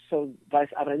game. So, but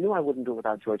I knew I wouldn't do it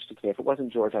without George Takei. If it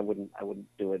wasn't George, I wouldn't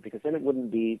do it, because then it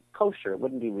wouldn't be kosher. It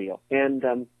wouldn't be real. And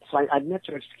so I'd met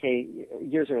George Takei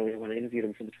years earlier when I interviewed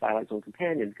him for the Twilight Zone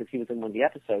Companion, because he was in one of the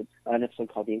episodes, an episode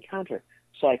called The Encounter.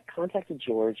 So I contacted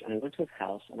George, and I went to his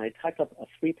house, and I typed up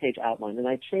a 3-page outline, and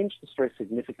I changed the story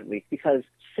significantly, because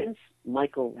since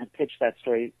Michael had pitched that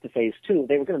story to Phase 2,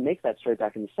 they were going to make that story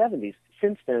back in the 70s.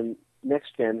 Since then,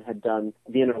 Next Gen had done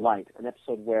The Inner Light, an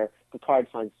episode where Picard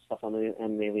finds himself on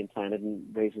an alien planet and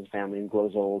raises his family and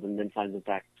grows old, and then finds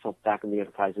himself back in the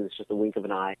Enterprise, and it's just a wink of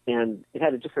an eye. And it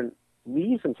had a different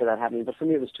reason for that happening, but for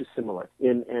me it was too similar.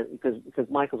 Because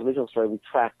Michael's original story, we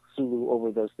track Sulu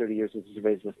over those 30 years as he's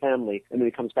raising a family, and then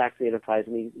he comes back to the Enterprise,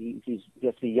 and he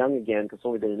has to be young again, because it's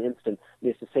only been an instant, and he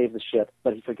has to save the ship,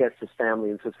 but he forgets his family,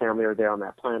 and his family are there on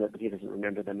that planet, but he doesn't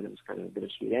remember them, and it was kind of a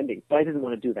bittersweet ending. But I didn't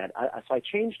want to do that. So I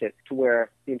changed it to where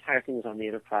the entire thing was on the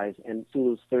Enterprise, and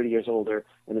Sulu's 30 years older,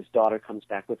 and his daughter comes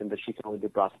back with him, but she can only be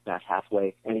brought back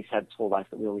halfway, and he's had this whole life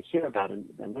that we only hear about and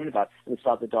learn about, and it's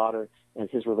about the daughter and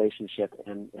his relationship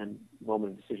and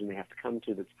moment of decision they have to come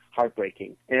to that's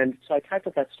heartbreaking. And so I typed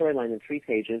up that storyline in 3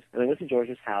 pages, and I went to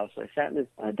George's house, and I sat in his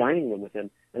dining room with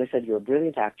him, and I said, you're a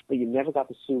brilliant actor, but you never got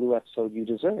the Sulu episode you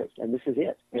deserved, and this is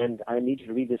it. And I need you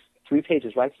to read this 3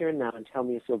 pages right here and now and tell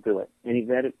me if you'll do it. And he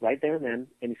read it right there and then,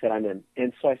 and he said, I'm in.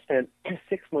 And so I spent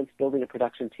 6 months building a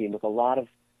production team with a lot of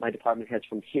my department heads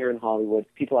from here in Hollywood,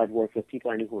 people I'd worked with,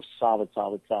 people I knew who were solid.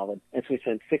 And so we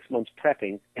spent 6 months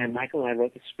prepping, and Michael and I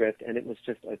wrote the script, and it was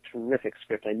just a terrific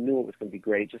script. I knew it was going to be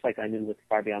great, just like I knew with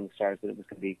Far Beyond the Stars that it was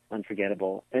going to be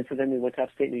unforgettable. And so then we went to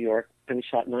upstate New York, and we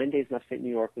shot 9 days in upstate New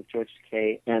York with George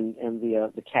Takei and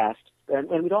the cast. And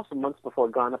we'd also, months before,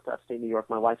 gone up to upstate New York,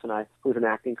 my wife and I, who was an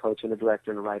acting coach and a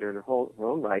director and a writer in her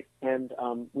own right. And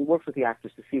we worked with the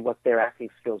actors to see what their acting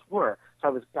skills were. So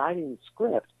I was guiding the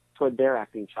script enjoyed their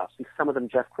acting chops. Because some of them,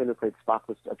 Jeff Quinn, who played Spock,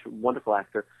 was a wonderful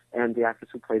actor, and the actress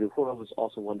who played Uhura was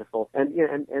also wonderful. And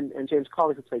James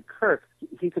Cawley, who played Kirk,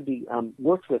 he could be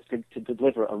worked with to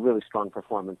deliver a really strong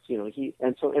performance.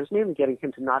 So it was mainly getting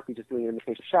him to not be just doing an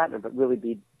imitation of Shatner, but really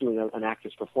be doing an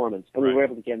actor's performance. And we were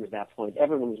able to get him to that point.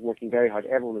 Everyone was working very hard.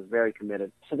 Everyone was very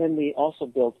committed. So then we also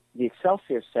built the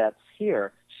Excelsior sets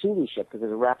here, Sulu Ship, because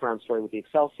there's a wraparound story with the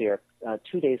Excelsior,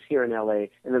 2 days here in L.A.,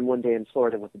 and then 1 day in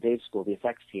Florida with the Dave School, the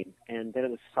effects team. And then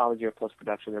it was a solid year of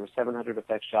post-production. There were 700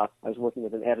 effects shots. I was working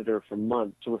with an editor for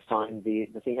months to refine the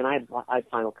thing. And I had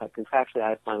Final Cut. Contractually, I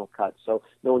had Final Cut, so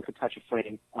no one could touch a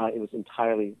frame. It was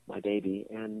entirely my baby.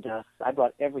 And I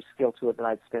brought every skill to it that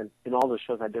I'd spent in all those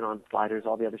shows I'd been on, Sliders,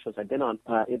 all the other shows I'd been on.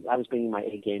 I was bringing my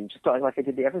A game, just like I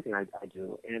did everything I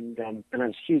do. And I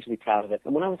was hugely proud of it.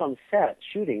 And when I was on the set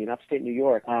shooting in upstate New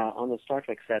York, on the Star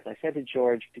Trek sets, I said to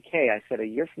George Takei, I said, a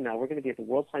year from now, we're going to be at the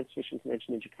World Science Fiction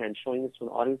Convention in Japan, showing this to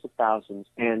an audience of thousands,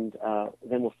 and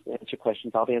then we'll answer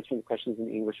questions. I'll be answering the questions in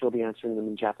English. He'll be answering them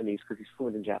in Japanese because he's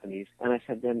fluent in Japanese. And I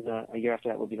said, then a year after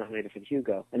that, we'll be nominated for the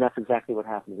Hugo. And that's exactly what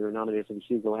happened. We were nominated for the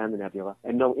Hugo and the Nebula,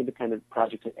 and no independent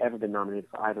project had ever been nominated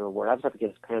for either award. I was up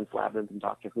against Pan's Labyrinth and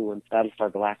Doctor Who and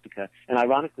Battlestar Galactica. And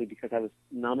ironically, because I was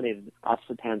nominated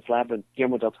opposite Pan's Labyrinth,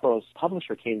 Guillermo del Toro's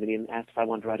publisher came to me and asked if I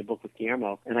wanted to write a book with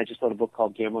Guillermo, and I just wrote a book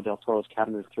called Guillermo del Toro's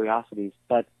Cabinet of Curiosities.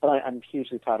 But I'm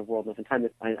hugely proud of World Enough in Time.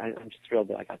 I'm just thrilled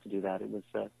that I got to do that. It was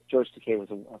George Takei was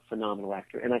a phenomenal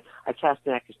actor, and I cast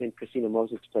an actress named Christina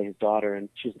Moses to play his daughter, and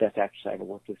she's the best actress I ever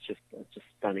worked with. Just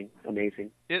stunning, amazing.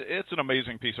 It's an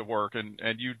amazing piece of work, and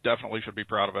you definitely should be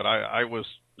proud of it. I was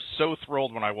so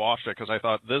thrilled when I watched it because I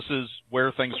thought this is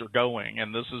where things are going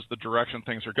and this is the direction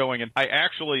things are going. And I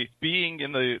actually, being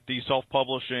in the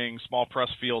self-publishing small press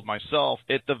field myself,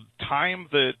 at the time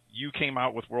that you came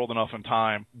out with World Enough in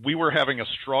Time, we were having a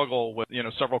struggle with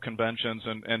several conventions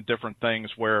and different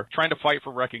things where trying to fight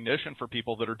for recognition for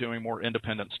people that are doing more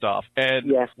independent stuff.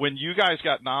 And when you guys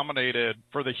got nominated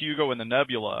for the Hugo and the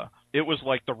Nebula, it was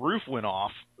like the roof went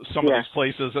off some of these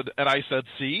places. And I said,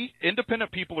 see,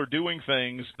 independent people are doing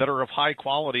things that are of high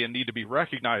quality and need to be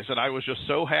recognized. And I was just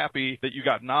so happy that you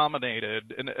got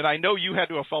nominated. And I know you had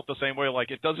to have felt the same way,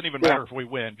 like it doesn't even matter if we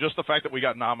win. Just the fact that we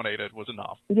got nominated was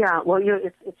enough. Yeah, well,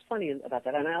 it's funny about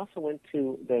that. And I also went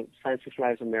to the Science Fiction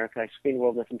Writers of America. I screened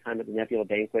World Enough in Time at the Nebula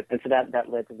Banquet. And so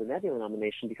that led to the Nebula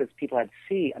nomination because people had to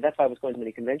see, that's why I was going to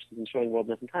many conventions and showing World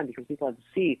Enough in Time, because people had to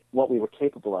see what we were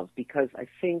capable of. Because I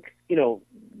think,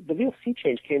 the real sea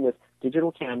change came with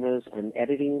digital cameras and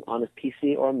editing on a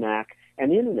PC or a Mac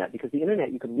and the Internet, because the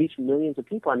Internet, you could reach millions of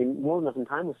people. I mean, World Enough in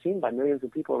Time was seen by millions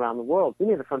of people around the world. We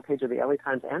made the front page of the LA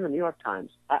Times and the New York Times.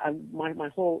 My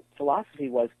whole philosophy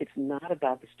was it's not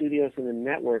about the studios and the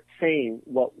network saying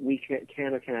what we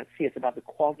can or cannot see. It's about the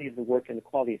quality of the work and the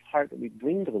quality of heart that we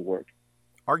bring to the work.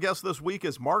 Our guest this week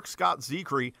is Mark Scott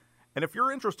Zekri. And if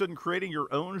you're interested in creating your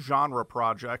own genre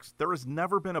projects, there has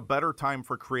never been a better time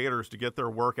for creators to get their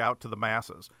work out to the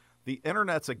masses. The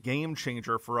Internet's a game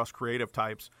changer for us creative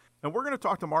types. And we're going to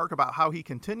talk to Mark about how he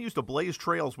continues to blaze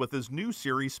trails with his new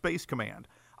series, Space Command.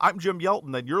 I'm Jim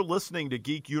Yelton, and you're listening to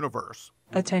Geek Universe.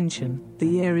 Attention, the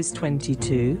year is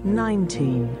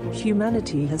 2219.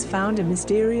 Humanity has found a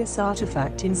mysterious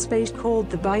artifact in space called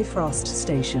the Bifrost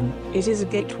Station. It is a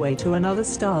gateway to another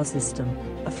star system.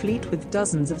 A fleet with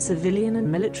dozens of civilian and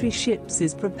military ships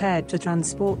is prepared to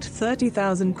transport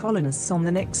 30,000 colonists on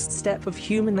the next step of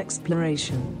human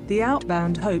exploration. The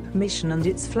Outbound Hope mission and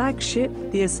its flagship,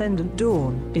 the Ascendant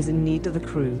Dawn, is in need of a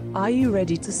crew. Are you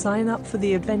ready to sign up for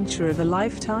the adventure of a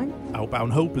lifetime?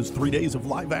 Outbound Hope is 3 days of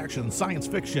live-action, science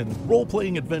fiction,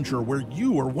 role-playing adventure where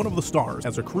you are one of the stars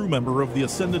as a crew member of the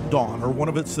Ascendant Dawn or one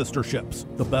of its sister ships.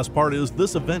 The best part is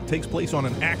this event takes place on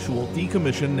an actual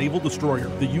decommissioned naval destroyer,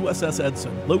 the USS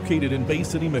Edson, located in Bay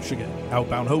City, Michigan.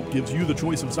 Outbound Hope gives you the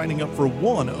choice of signing up for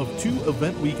one of 2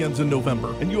 event weekends in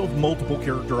November, and you have multiple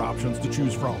character options to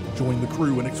choose from. Join the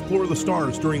crew and explore the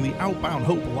stars during the Outbound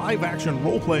Hope live-action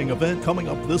role-playing event coming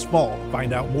up this fall.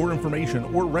 Find out more information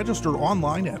or register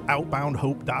online at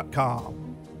outboundhope.com.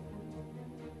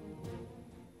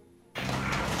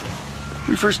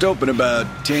 We first opened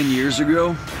about 10 years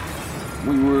ago.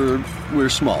 We were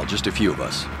small, just a few of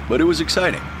us, but it was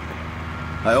exciting.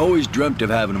 I always dreamt of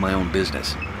having my own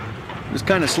business. It was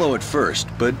kind of slow at first,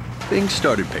 but things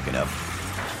started picking up.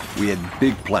 We had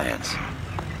big plans.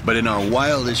 But in our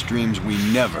wildest dreams, we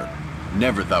never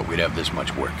thought we'd have this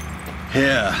much work.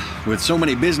 Yeah, with so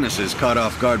many businesses caught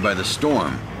off guard by the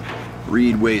storm,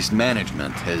 Reed Waste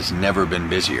Management has never been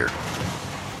busier.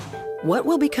 What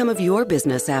will become of your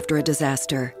business after a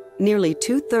disaster? Nearly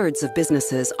 2/3 of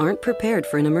businesses aren't prepared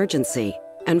for an emergency.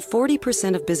 and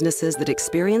 40% of businesses that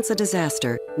experience a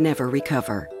disaster never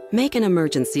recover. Make an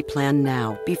emergency plan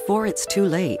now before it's too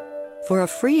late. For a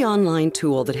free online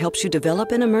tool that helps you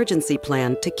develop an emergency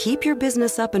plan to keep your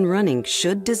business up and running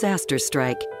should disaster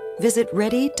strike, visit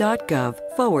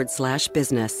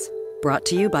ready.gov/business. Brought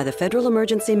to you by the Federal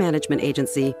Emergency Management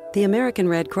Agency, the American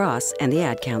Red Cross, and the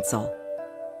Ad Council.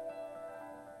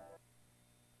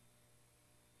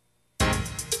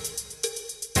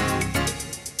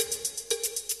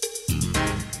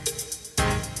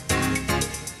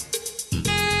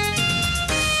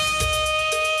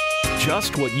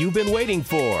 Just what you've been waiting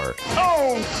for.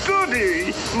 Oh,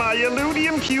 goody! My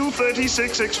Illudium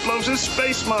Q36 explosive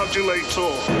space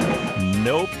modulator.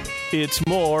 Nope. It's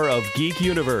more of Geek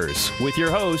Universe with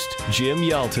your host, Jim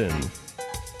Yelton.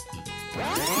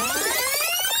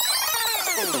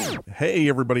 Hey,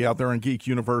 everybody out there in Geek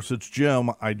Universe, it's Jim.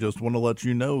 I just want to let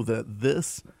you know that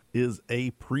this is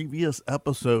a previous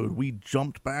episode. We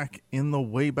jumped back in the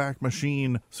Wayback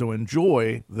Machine, so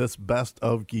enjoy this best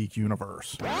of Geek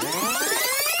Universe.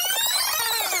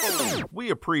 We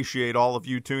appreciate all of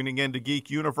you tuning in to Geek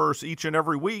Universe each and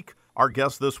every week. Our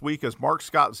guest this week is Mark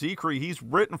Scott Zekri. He's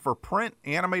written for print,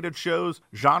 animated shows,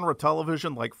 genre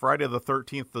television like Friday the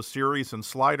 13th, the series, and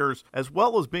Sliders, as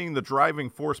well as being the driving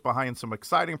force behind some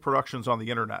exciting productions on the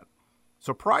internet.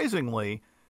 Surprisingly,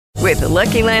 with the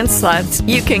Lucky Land Slots,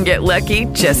 you can get lucky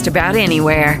just about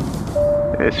anywhere.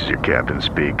 This is your captain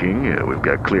speaking. We've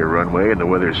got clear runway and the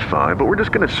weather's fine, but we're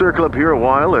just going to circle up here a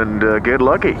while and get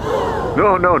lucky.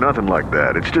 No, nothing like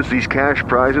that. It's just these cash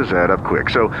prizes add up quick.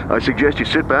 So I suggest you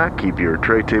sit back, keep your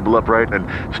tray table upright, and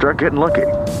start getting lucky.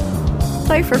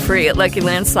 Play for free at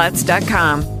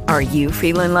LuckyLandSlots.com. Are you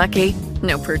feeling lucky?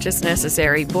 No purchase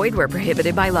necessary. Void where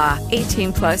prohibited by law.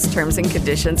 18+ terms and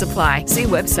conditions apply. See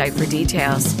website for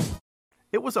details.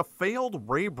 it was a failed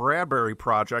Ray Bradbury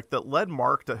project that led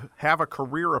Mark to have a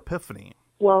career epiphany.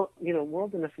 Well,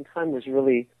 World Enough in Time was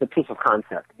really the proof of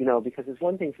concept, because it's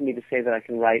one thing for me to say that I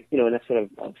can write, an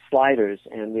episode of Sliders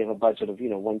and we have a budget of,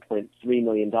 $1.3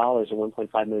 million or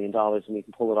 $1.5 million and we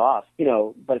can pull it off,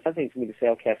 but it's something for me to say,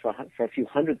 okay, for a few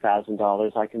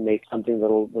 $100,000, I can make something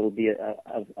that'll be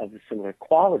of a similar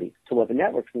quality to what the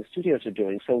networks and the studios are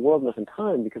doing. So World Enough in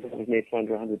Time, because it was made for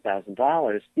under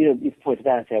 $100,000, you can point to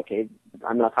that and say, okay,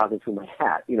 I'm not talking through my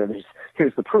hat.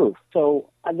 Here's the proof.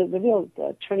 So the real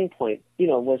turning point,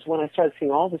 was when I started seeing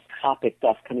all this topic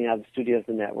stuff coming out of the studios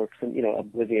and networks, and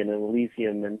Oblivion and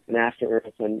Elysium and After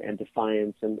Earth and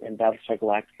Defiance and Battlestar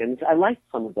Galactica. And I liked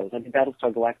some of those. I mean,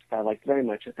 Battlestar Galactica I liked very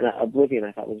much, and Oblivion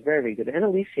I thought was very, very good. And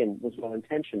Elysium was well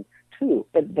intentioned too.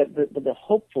 But the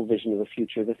hopeful vision of the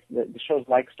future, the shows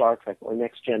like Star Trek or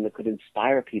Next Gen that could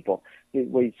inspire people,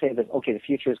 where you say that okay, the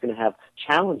future is going to have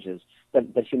challenges.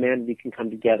 That humanity can come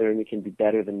together and we can be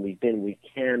better than we've been. We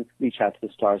can reach out to the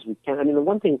stars. We can. I mean, the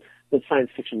one thing that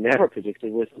science fiction never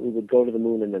predicted was we would go to the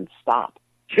moon and then stop.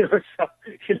 It was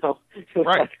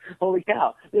right. Like, holy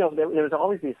cow. There was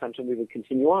always the assumption we would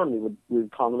continue on. We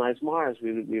would colonize Mars.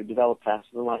 We would develop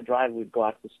faster than light drive. We'd go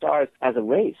out to the stars as a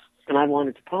race. And I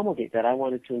wanted to promulgate that. I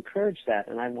wanted to encourage that.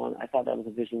 And I thought that was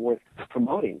a vision worth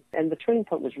promoting. And the turning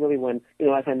point was really when,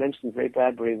 as I mentioned, Ray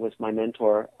Bradbury was my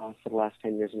mentor for the last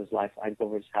 10 years of his life. I'd go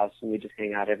over to his house and we'd just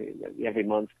hang out every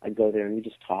month. I'd go there and we'd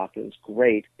just talk. It was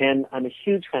great. And I'm a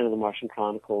huge fan of the Martian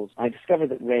Chronicles. I discovered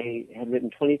that Ray had written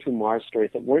 22 Mars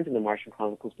stories that weren't in the Martian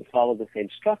Chronicles but followed the same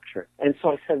structure. And so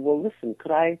I said, well, listen,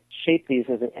 could I shape these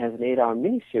as an 8-hour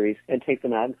miniseries and take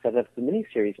them out and set up the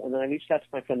miniseries? And then I reached out to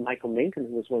my friend Michael Menken,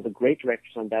 who was one of the great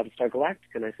directors on Battlestar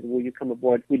Galactica, and I said, will you come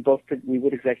aboard? We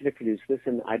would executive produce this,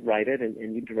 and I'd write it, and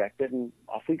you direct it, and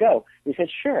off we go. And he said,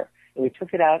 sure. And we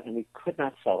took it out, and we could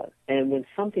not sell it. And when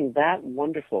something that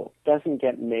wonderful doesn't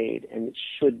get made, and it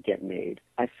should get made,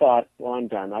 I thought, well, I'm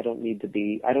done. I don't need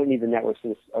the networks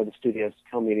or the studios to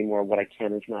tell me anymore what I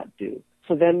can and cannot do.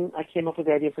 So then I came up with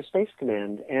the idea for Space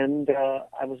Command, and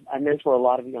I mentor a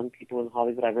lot of young people in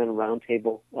Hollywood. I run a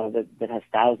roundtable that has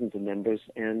thousands of members,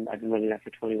 and I've been running that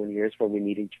for 21 years, where we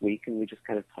meet each week and we just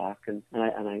kind of talk, and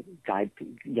I guide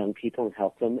young people and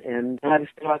help them. And I was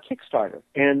thinking about Kickstarter,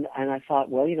 and I thought,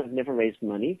 well, I've never raised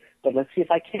money, but let's see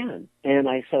if I can. And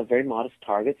I set a very modest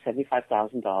target,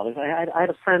 $75,000. I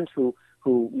had a friend who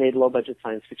made low-budget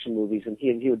science fiction movies, and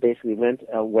he would basically rent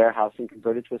a warehouse and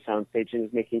convert it to a soundstage, and he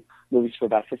was making movies for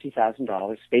about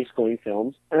 $50,000, space-going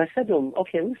films. And I said to him,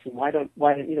 okay, listen, why don't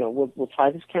we'll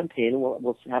try this campaign, and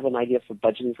we'll have an idea for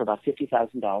budgeting for about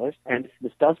 $50,000, and if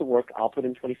this doesn't work, I'll put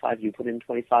in 25, you put in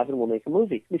 25, and we'll make a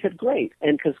movie. And he said, great.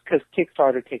 And because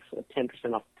Kickstarter takes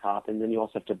 10% off the top, and then you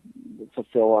also have to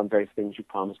fulfill on various things you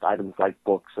promised, items like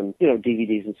books and,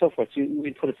 DVDs and so forth. So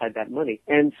we'd put aside that money.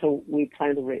 And so we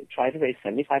planned to try to raise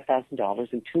raise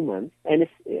 $75,000 in 2 months, and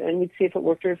we'd see if it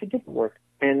worked or if it didn't work.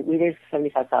 And we raised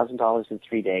 $75,000 in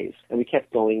 3 days, and we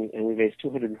kept going, and we raised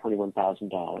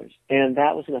 $221,000. And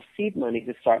that was enough seed money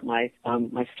to start my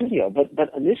studio. But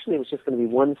initially it was just going to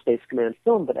be one Space Command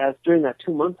film, but during that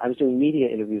 2 months, I was doing media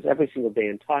interviews every single day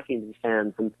and talking to the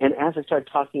fans. And as I started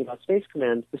talking about Space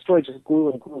Command, the story just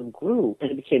grew and grew and grew, and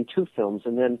it became 2 films,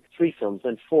 and then 3 films,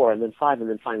 then 4, and then 5, and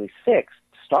then finally 6.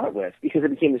 Start with, because it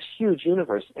became this huge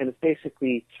universe, and it's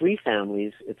basically 3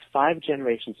 families. It's 5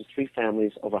 generations of 3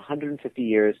 families over 150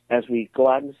 years as we go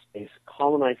out into space,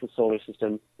 colonize the solar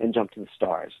system, and jump to the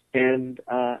stars. And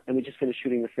we just finished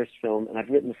shooting the first film, and I've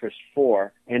written the first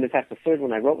 4. And in fact, the 3rd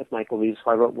one I wrote with Michael Reeves,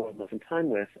 who I wrote World, Love, and Time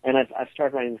with, and I've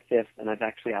started writing the 5th, and I've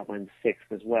actually outlined the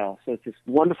 6th as well. So it's this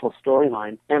wonderful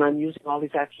storyline, and I'm using all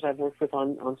these actors I've worked with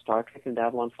on Star Trek and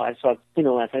Babylon 5. So,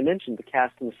 as I mentioned, the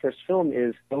cast in the first film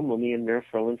is Bill Mumy and Mira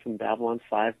Furlan from Babylon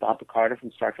 5, Bob Picardo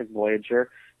from Star Trek Voyager,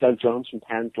 Doug Jones from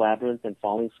Pan's Labyrinth and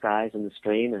Falling Skies and The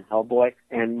Strain and Hellboy,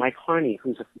 and Mike Harney,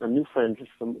 who's a new friend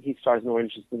he stars in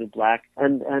Orange is the New Black,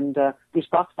 and Bruce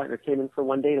Boxleitner came in for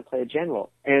one day to play a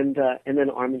general, and then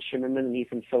Armin Shimmerman and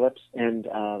Ethan Phillips and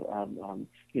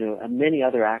many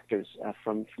other actors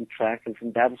from Trek and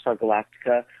from Battlestar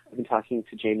Galactica. I've been talking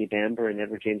to Jamie Bamber and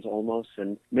Edward James Olmos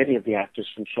and many of the actors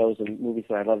from shows and movies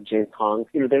that I love, James Kong.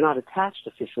 They're not attached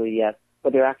officially yet,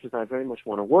 but they're actors that I very much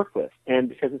want to work with. And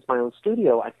because it's my own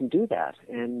studio, I can do that.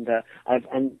 And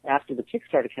after the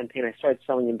Kickstarter campaign, I started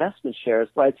selling investment shares,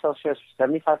 where I'd sell shares for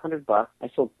 $7,500. I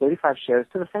sold 35 shares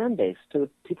to the fan base, to the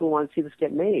people who want to see this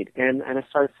get made. And I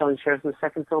started selling shares in the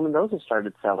second film, and those have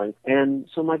started selling. And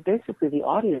so basically the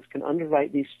audience can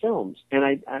underwrite these films. And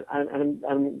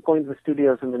I'm going to the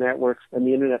studios and the networks and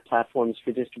the internet platforms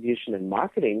for distribution and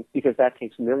marketing, because that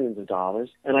takes millions of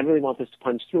dollars. And I really want this to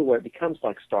punch through where it becomes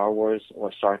like Star Wars or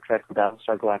Star Trek or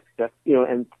Battlestar Galactica,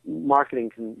 and marketing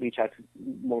can reach out to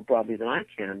more broadly than I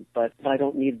can, but I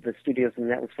don't need the studios and the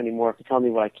networks anymore to tell me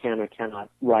what I can or cannot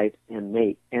write and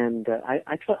make. And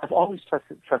I've always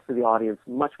trusted the audience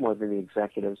much more than the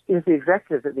executives, because the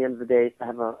executives at the end of the day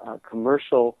have a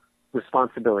commercial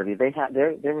responsibility.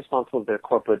 They're responsible for their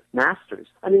corporate masters.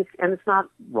 And it's not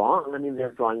wrong.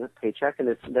 They're drawing a paycheck, and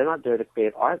they're not there to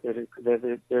create art. They're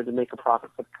there to make a profit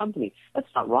for the company. That's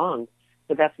not wrong.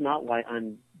 But that's not why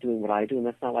I'm doing what I do, and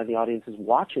that's not why the audience is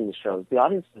watching the shows. The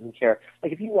audience doesn't care.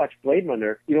 Like, if you watch Blade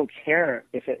Runner, you don't care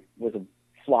if it was a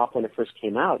flop when it first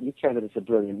came out. You care that it's a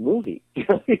brilliant movie.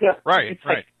 Right.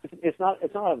 It's not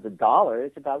about the dollar.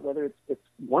 It's about whether it's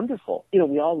wonderful.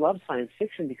 We all love science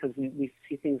fiction because we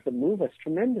see things that move us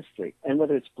tremendously. And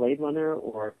whether it's Blade Runner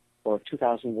or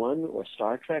 2001 or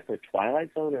Star Trek or Twilight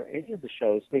Zone or any of the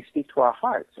shows, they speak to our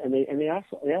hearts, and they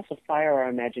also fire our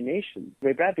imagination.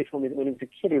 Ray Bradbury told me that when he was a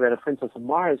kid, he read A Princess of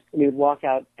Mars, and he would walk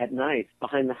out at night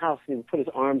behind the house, and he would put his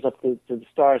arms up to the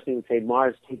stars, and he would say,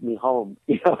 "Mars, take me home."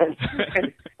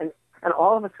 And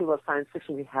all of us who love science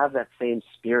fiction, we have that same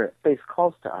spirit. Space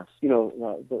calls to us. The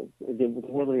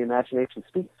world of the imagination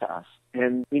speaks to us,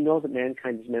 and we know that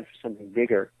mankind is meant for something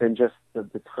bigger than just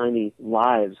the tiny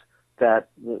lives that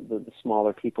the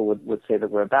smaller people would say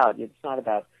that we're about. It's not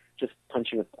about just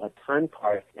punching a time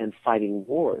card and fighting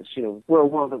wars. We're a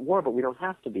world at war, but we don't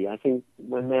have to be. I think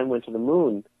when man went to the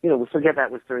moon, we forget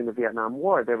that was during the Vietnam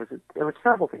War. There were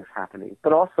terrible things happening.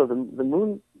 But also the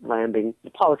moon landing, the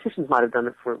politicians might have done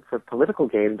it for political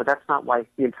gain, but that's not why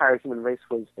the entire human race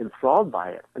was enthralled by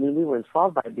it. We were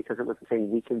enthralled by it because it was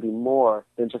saying we can be more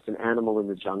than just an animal in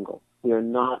the jungle. We are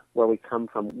not where we come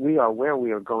from. We are where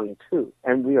we are going to,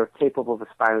 and we are capable of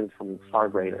aspiring to something far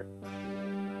greater.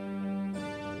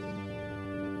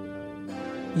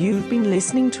 You've been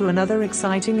listening to another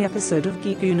exciting episode of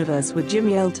Geek Universe with Jim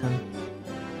Yelton.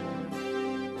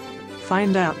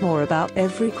 Find out more about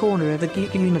every corner of the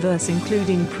Geek Universe,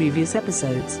 including previous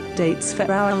episodes, dates for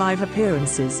our live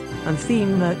appearances, and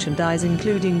theme merchandise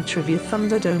including Trivia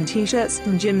Thunderdome t-shirts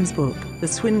and Jim's book, The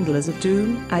Swindlers of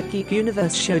Doom, at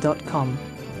geekuniverseshow.com.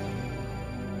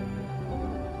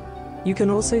 You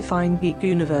can also find Geek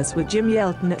Universe with Jim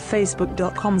Yelton at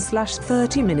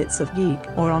facebook.com/30 Minutes of Geek,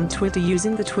 or on Twitter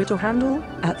using the Twitter handle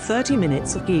at 30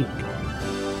 Minutes of Geek.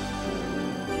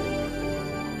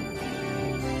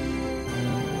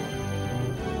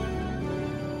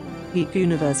 Geek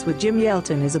Universe with Jim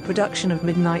Yelton is a production of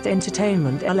Midnight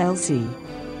Entertainment LLC.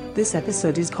 This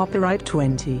episode is copyright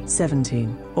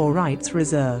 2017, all rights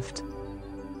reserved.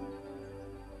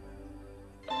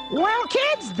 Well,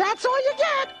 kids, that's all you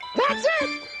get. That's it.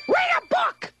 Read a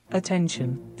book.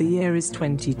 Attention, the year is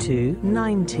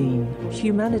 2219.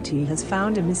 Humanity has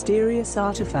found a mysterious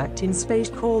artifact in space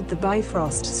called the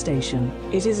Bifrost Station.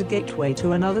 It is a gateway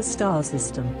to another star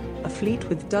system, a fleet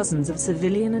with dozens of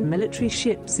civilian and military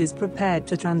ships is prepared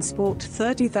to transport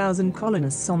 30,000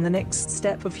 colonists on the next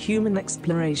step of human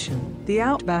exploration. The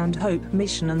Outbound Hope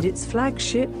mission and its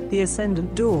flagship, the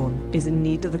Ascendant Dawn, is in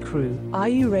need of a crew. Are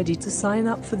you ready to sign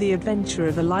up for the adventure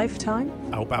of a lifetime?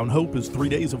 Outbound Hope is 3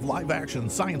 days of live-action,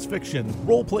 science fiction,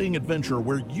 role-playing adventure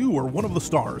where you are one of the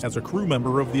stars as a crew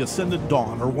member of the Ascendant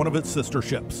Dawn or one of its sister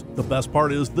ships. The best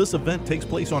part is this event takes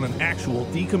place on an actual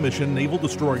decommissioned naval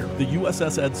destroyer, the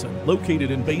USS Edson,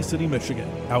 located in Bay City, Michigan.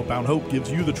 Outbound Hope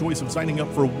gives you the choice of signing up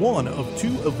for one of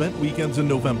 2 event weekends in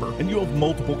November, and you have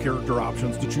multiple character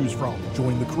options to choose from.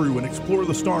 Join the crew and explore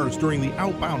the stars during the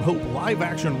Outbound Hope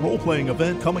live-action role-playing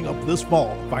event coming up this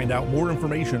fall. Find out more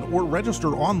information or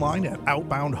register online at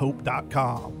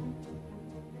outboundhope.com.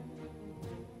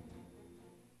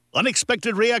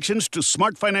 Unexpected reactions to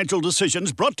smart financial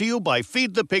decisions brought to you by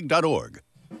feedthepig.org.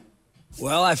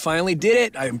 Well, I finally did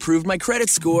it. I improved my credit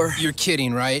score. You're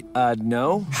kidding, right?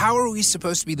 No. How are we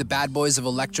supposed to be the bad boys of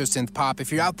electro-synth pop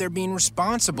if you're out there being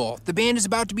responsible? The band is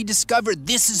about to be discovered.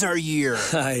 This is our year.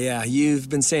 Yeah, you've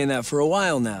been saying that for a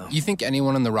while now. You think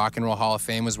anyone in the Rock and Roll Hall of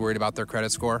Fame was worried about their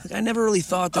credit score? I never really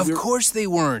thought that Of course they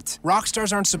weren't. Rock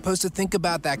stars aren't supposed to think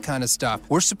about that kind of stuff.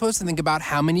 We're supposed to think about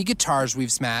how many guitars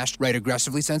we've smashed, write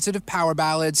aggressively sensitive power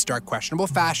ballads, start questionable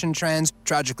fashion trends,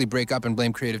 tragically break up and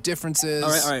blame creative differences.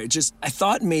 All right, I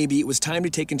thought maybe it was time to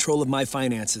take control of my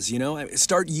finances, you know?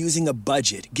 Start using a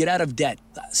budget, get out of debt,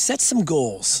 set some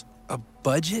goals. A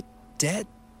budget? Debt?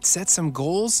 Set some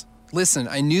goals? Listen,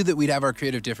 I knew that we'd have our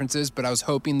creative differences, but I was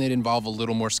hoping they'd involve a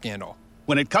little more scandal.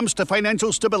 When it comes to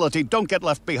financial stability, don't get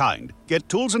left behind. Get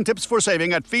tools and tips for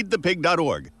saving at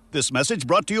feedthepig.org. This message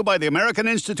brought to you by the American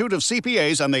Institute of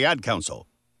CPAs and the Ad Council.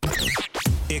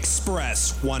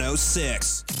 Express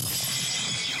 106.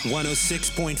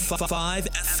 106.5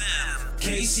 FM.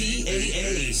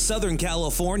 KCAA, Southern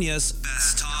California's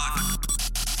best talk.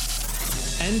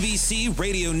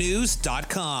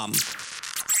 NBCRadioNews.com.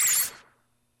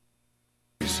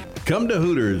 Come to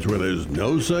Hooters, where there's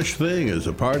no such thing as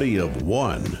a party of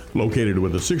one. Located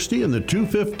with the 60 and the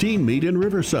 215 meet in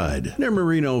Riverside, near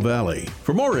Moreno Valley.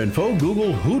 For more info,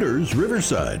 Google Hooters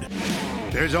Riverside.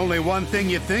 There's only one thing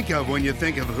you think of when you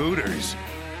think of Hooters.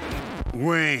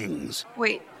 Wings.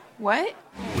 Wait, what?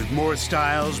 With more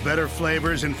styles, better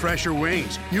flavors, and fresher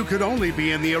wings, you could only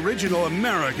be in the original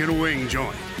American wing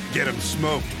joint. Get them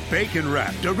smoked,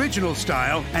 bacon-wrapped, original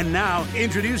style, and now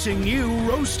introducing new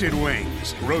roasted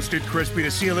wings. Roasted crispy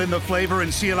to seal in the flavor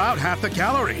and seal out half the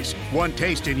calories. One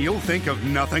taste and you'll think of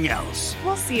nothing else.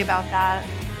 We'll see about that.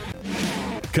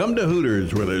 Come to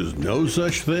Hooters, where there's no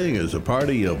such thing as a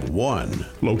party of one.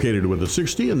 Located with the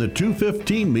 60 and the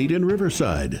 215 meet in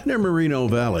Riverside, near Moreno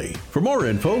Valley. For more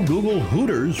info, Google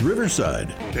Hooters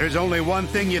Riverside. There's only one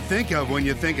thing you think of when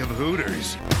you think of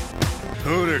Hooters.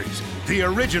 Hooters, the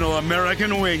original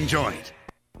American wing joint.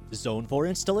 Zone 4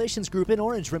 Installations Group in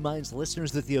Orange reminds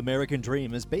listeners that the American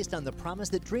dream is based on the promise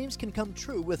that dreams can come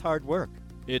true with hard work.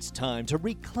 It's time to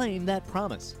reclaim that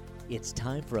promise. It's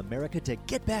time for America to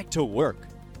get back to work.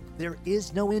 There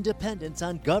is no independence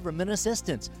on government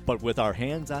assistance, but with our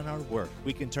hands on our work,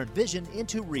 we can turn vision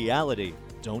into reality.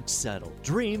 Don't settle.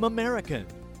 Dream American.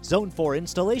 Zone 4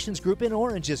 Installations Group in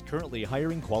Orange is currently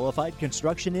hiring qualified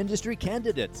construction industry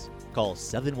candidates. Call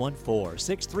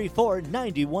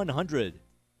 714-634-9100.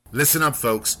 Listen up,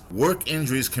 folks. Work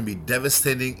injuries can be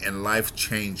devastating and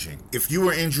life-changing. If you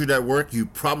were injured at work, you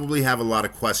probably have a lot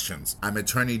of questions. I'm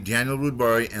attorney Daniel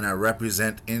Rudbury, and I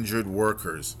represent injured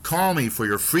workers. Call me for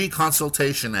your free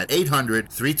consultation at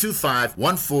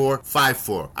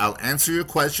 800-325-1454. I'll answer your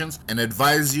questions and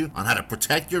advise you on how to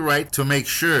protect your right to make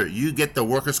sure you get the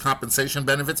workers' compensation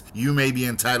benefits you may be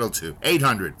entitled to.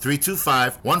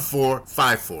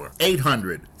 800-325-1454.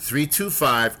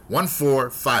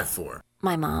 800-325-1454.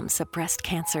 My mom's a breast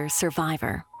cancer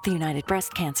survivor. The United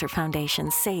Breast Cancer Foundation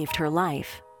saved her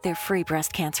life. Their free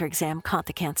breast cancer exam caught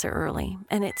the cancer early,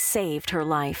 and it saved her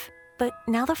life. But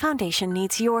now the foundation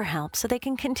needs your help so they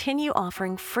can continue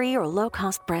offering free or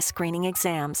low-cost breast screening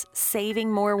exams,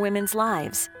 saving more women's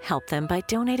lives. Help them by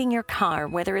donating your car,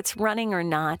 whether it's running or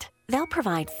not. They'll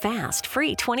provide fast,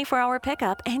 free 24-hour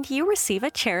pickup, and you receive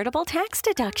a charitable tax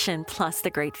deduction, plus the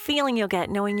great feeling you'll get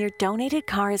knowing your donated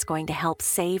car is going to help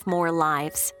save more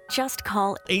lives. Just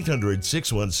call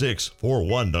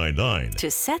 800-616-4199 to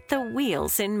set the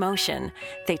wheels in motion.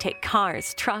 They take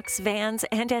cars, trucks, vans,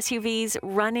 and SUVs,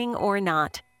 running or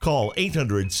not. Call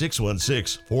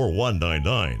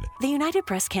 800-616-4199. The United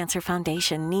Breast Cancer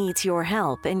Foundation needs your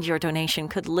help, and your donation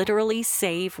could literally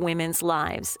save women's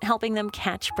lives, helping them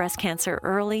catch breast cancer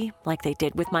early, like they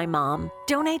did with my mom.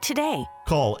 Donate today.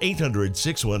 Call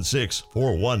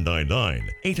 800-616-4199.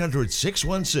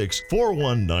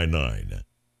 800-616-4199.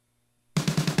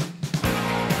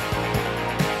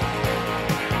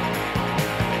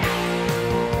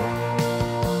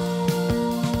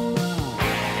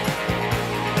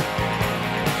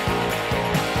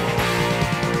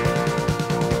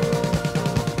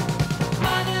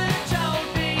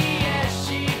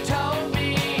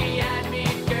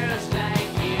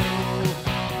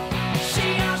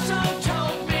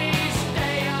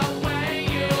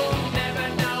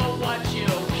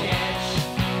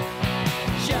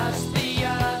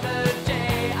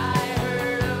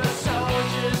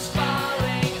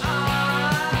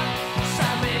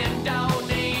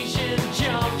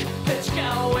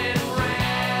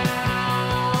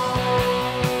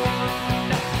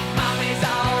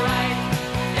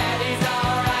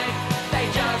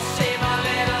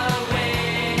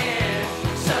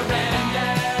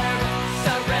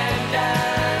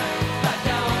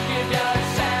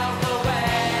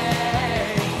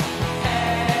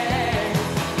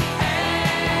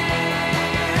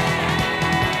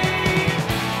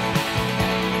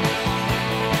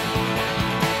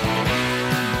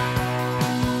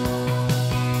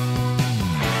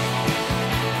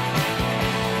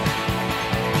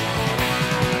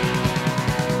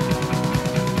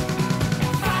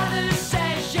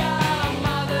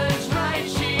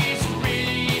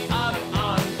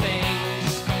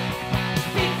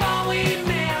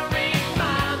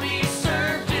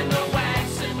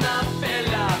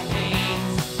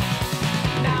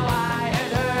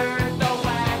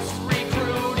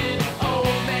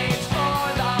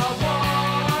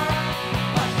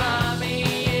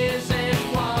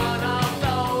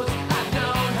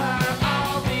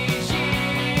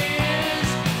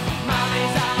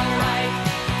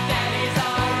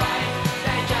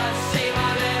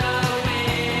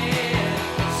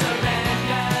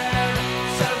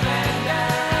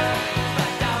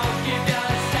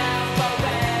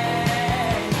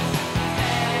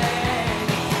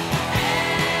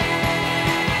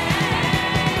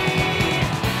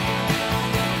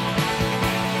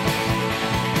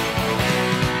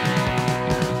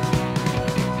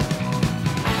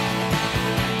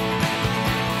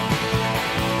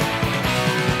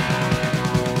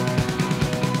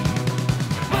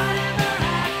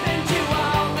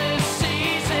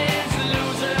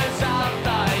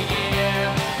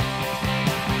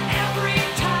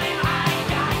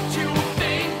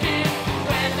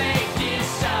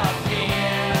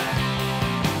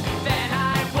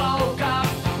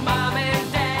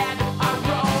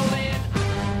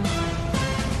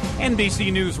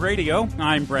 NBC News Radio,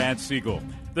 I'm Brad Siegel.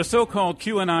 The so-called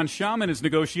QAnon shaman is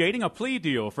negotiating a plea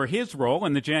deal for his role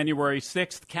in the January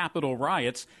 6th Capitol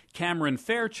riots, Cameron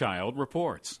Fairchild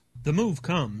reports. The move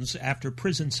comes after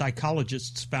prison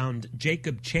psychologists found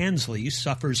Jacob Chansley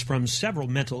suffers from several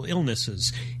mental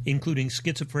illnesses, including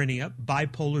schizophrenia,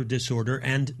 bipolar disorder,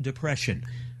 and depression.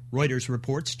 Reuters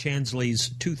reports Chansley's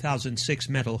 2006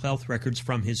 mental health records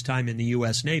from his time in the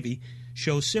U.S. Navy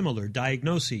show similar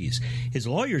diagnoses. His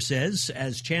lawyer says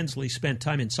as Chansley spent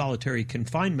time in solitary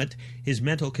confinement, his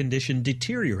mental condition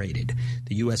deteriorated.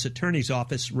 The U.S. Attorney's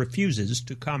Office refuses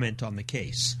to comment on the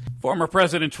case. Former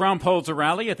President Trump holds a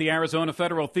rally at the Arizona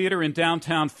Federal Theater in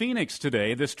downtown Phoenix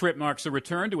today. This trip marks a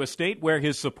return to a state where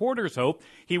his supporters hope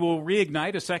he will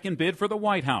reignite a second bid for the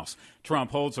White House.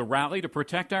 Trump holds a rally to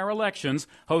protect our elections,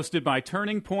 hosted by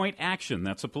Turning Point Action.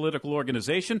 That's a political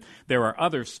organization. There are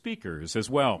other speakers as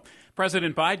well.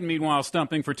 President Biden, meanwhile,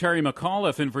 stumping for Terry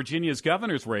McAuliffe in Virginia's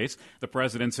governor's race. The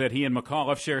president said he and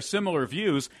McAuliffe share similar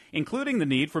views, including the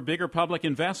need for bigger public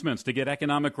investments to get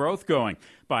economic growth going.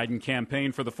 Biden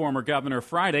campaigned for the former governor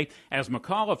Friday as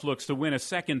McAuliffe looks to win a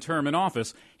second term in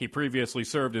office. He previously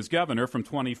served as governor from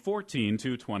 2014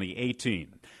 to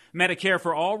 2018. Medicare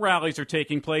for All rallies are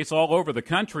taking place all over the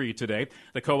country today.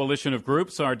 The coalition of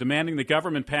groups are demanding the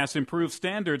government pass improved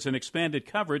standards and expanded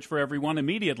coverage for everyone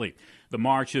immediately. The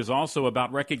march is also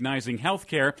about recognizing health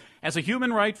care as a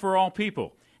human right for all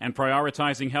people and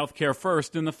prioritizing health care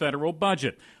first in the federal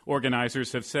budget.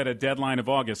 Organizers have set a deadline of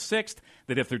August 6th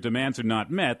that if their demands are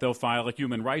not met, they'll file a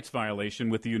human rights violation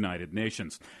with the United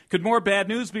Nations. Could more bad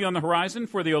news be on the horizon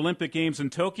for the Olympic Games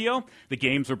in Tokyo? The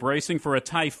Games are bracing for a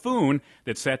typhoon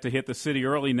that's set to hit the city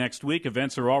early next week.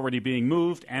 Events are already being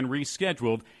moved and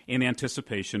rescheduled in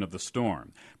anticipation of the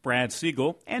storm. Brad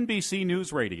Siegel, NBC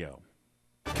News Radio.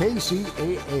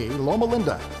 KCAA Loma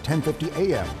Linda, 1050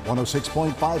 AM,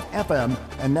 106.5 FM,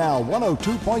 and now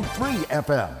 102.3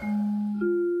 FM.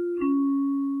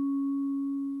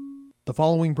 The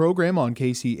following program on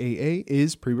KCAA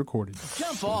is pre-recorded.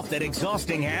 Jump off that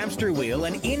exhausting hamster wheel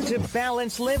and into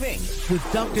balanced living with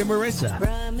Dr. Marissa.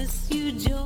 Promise you joy.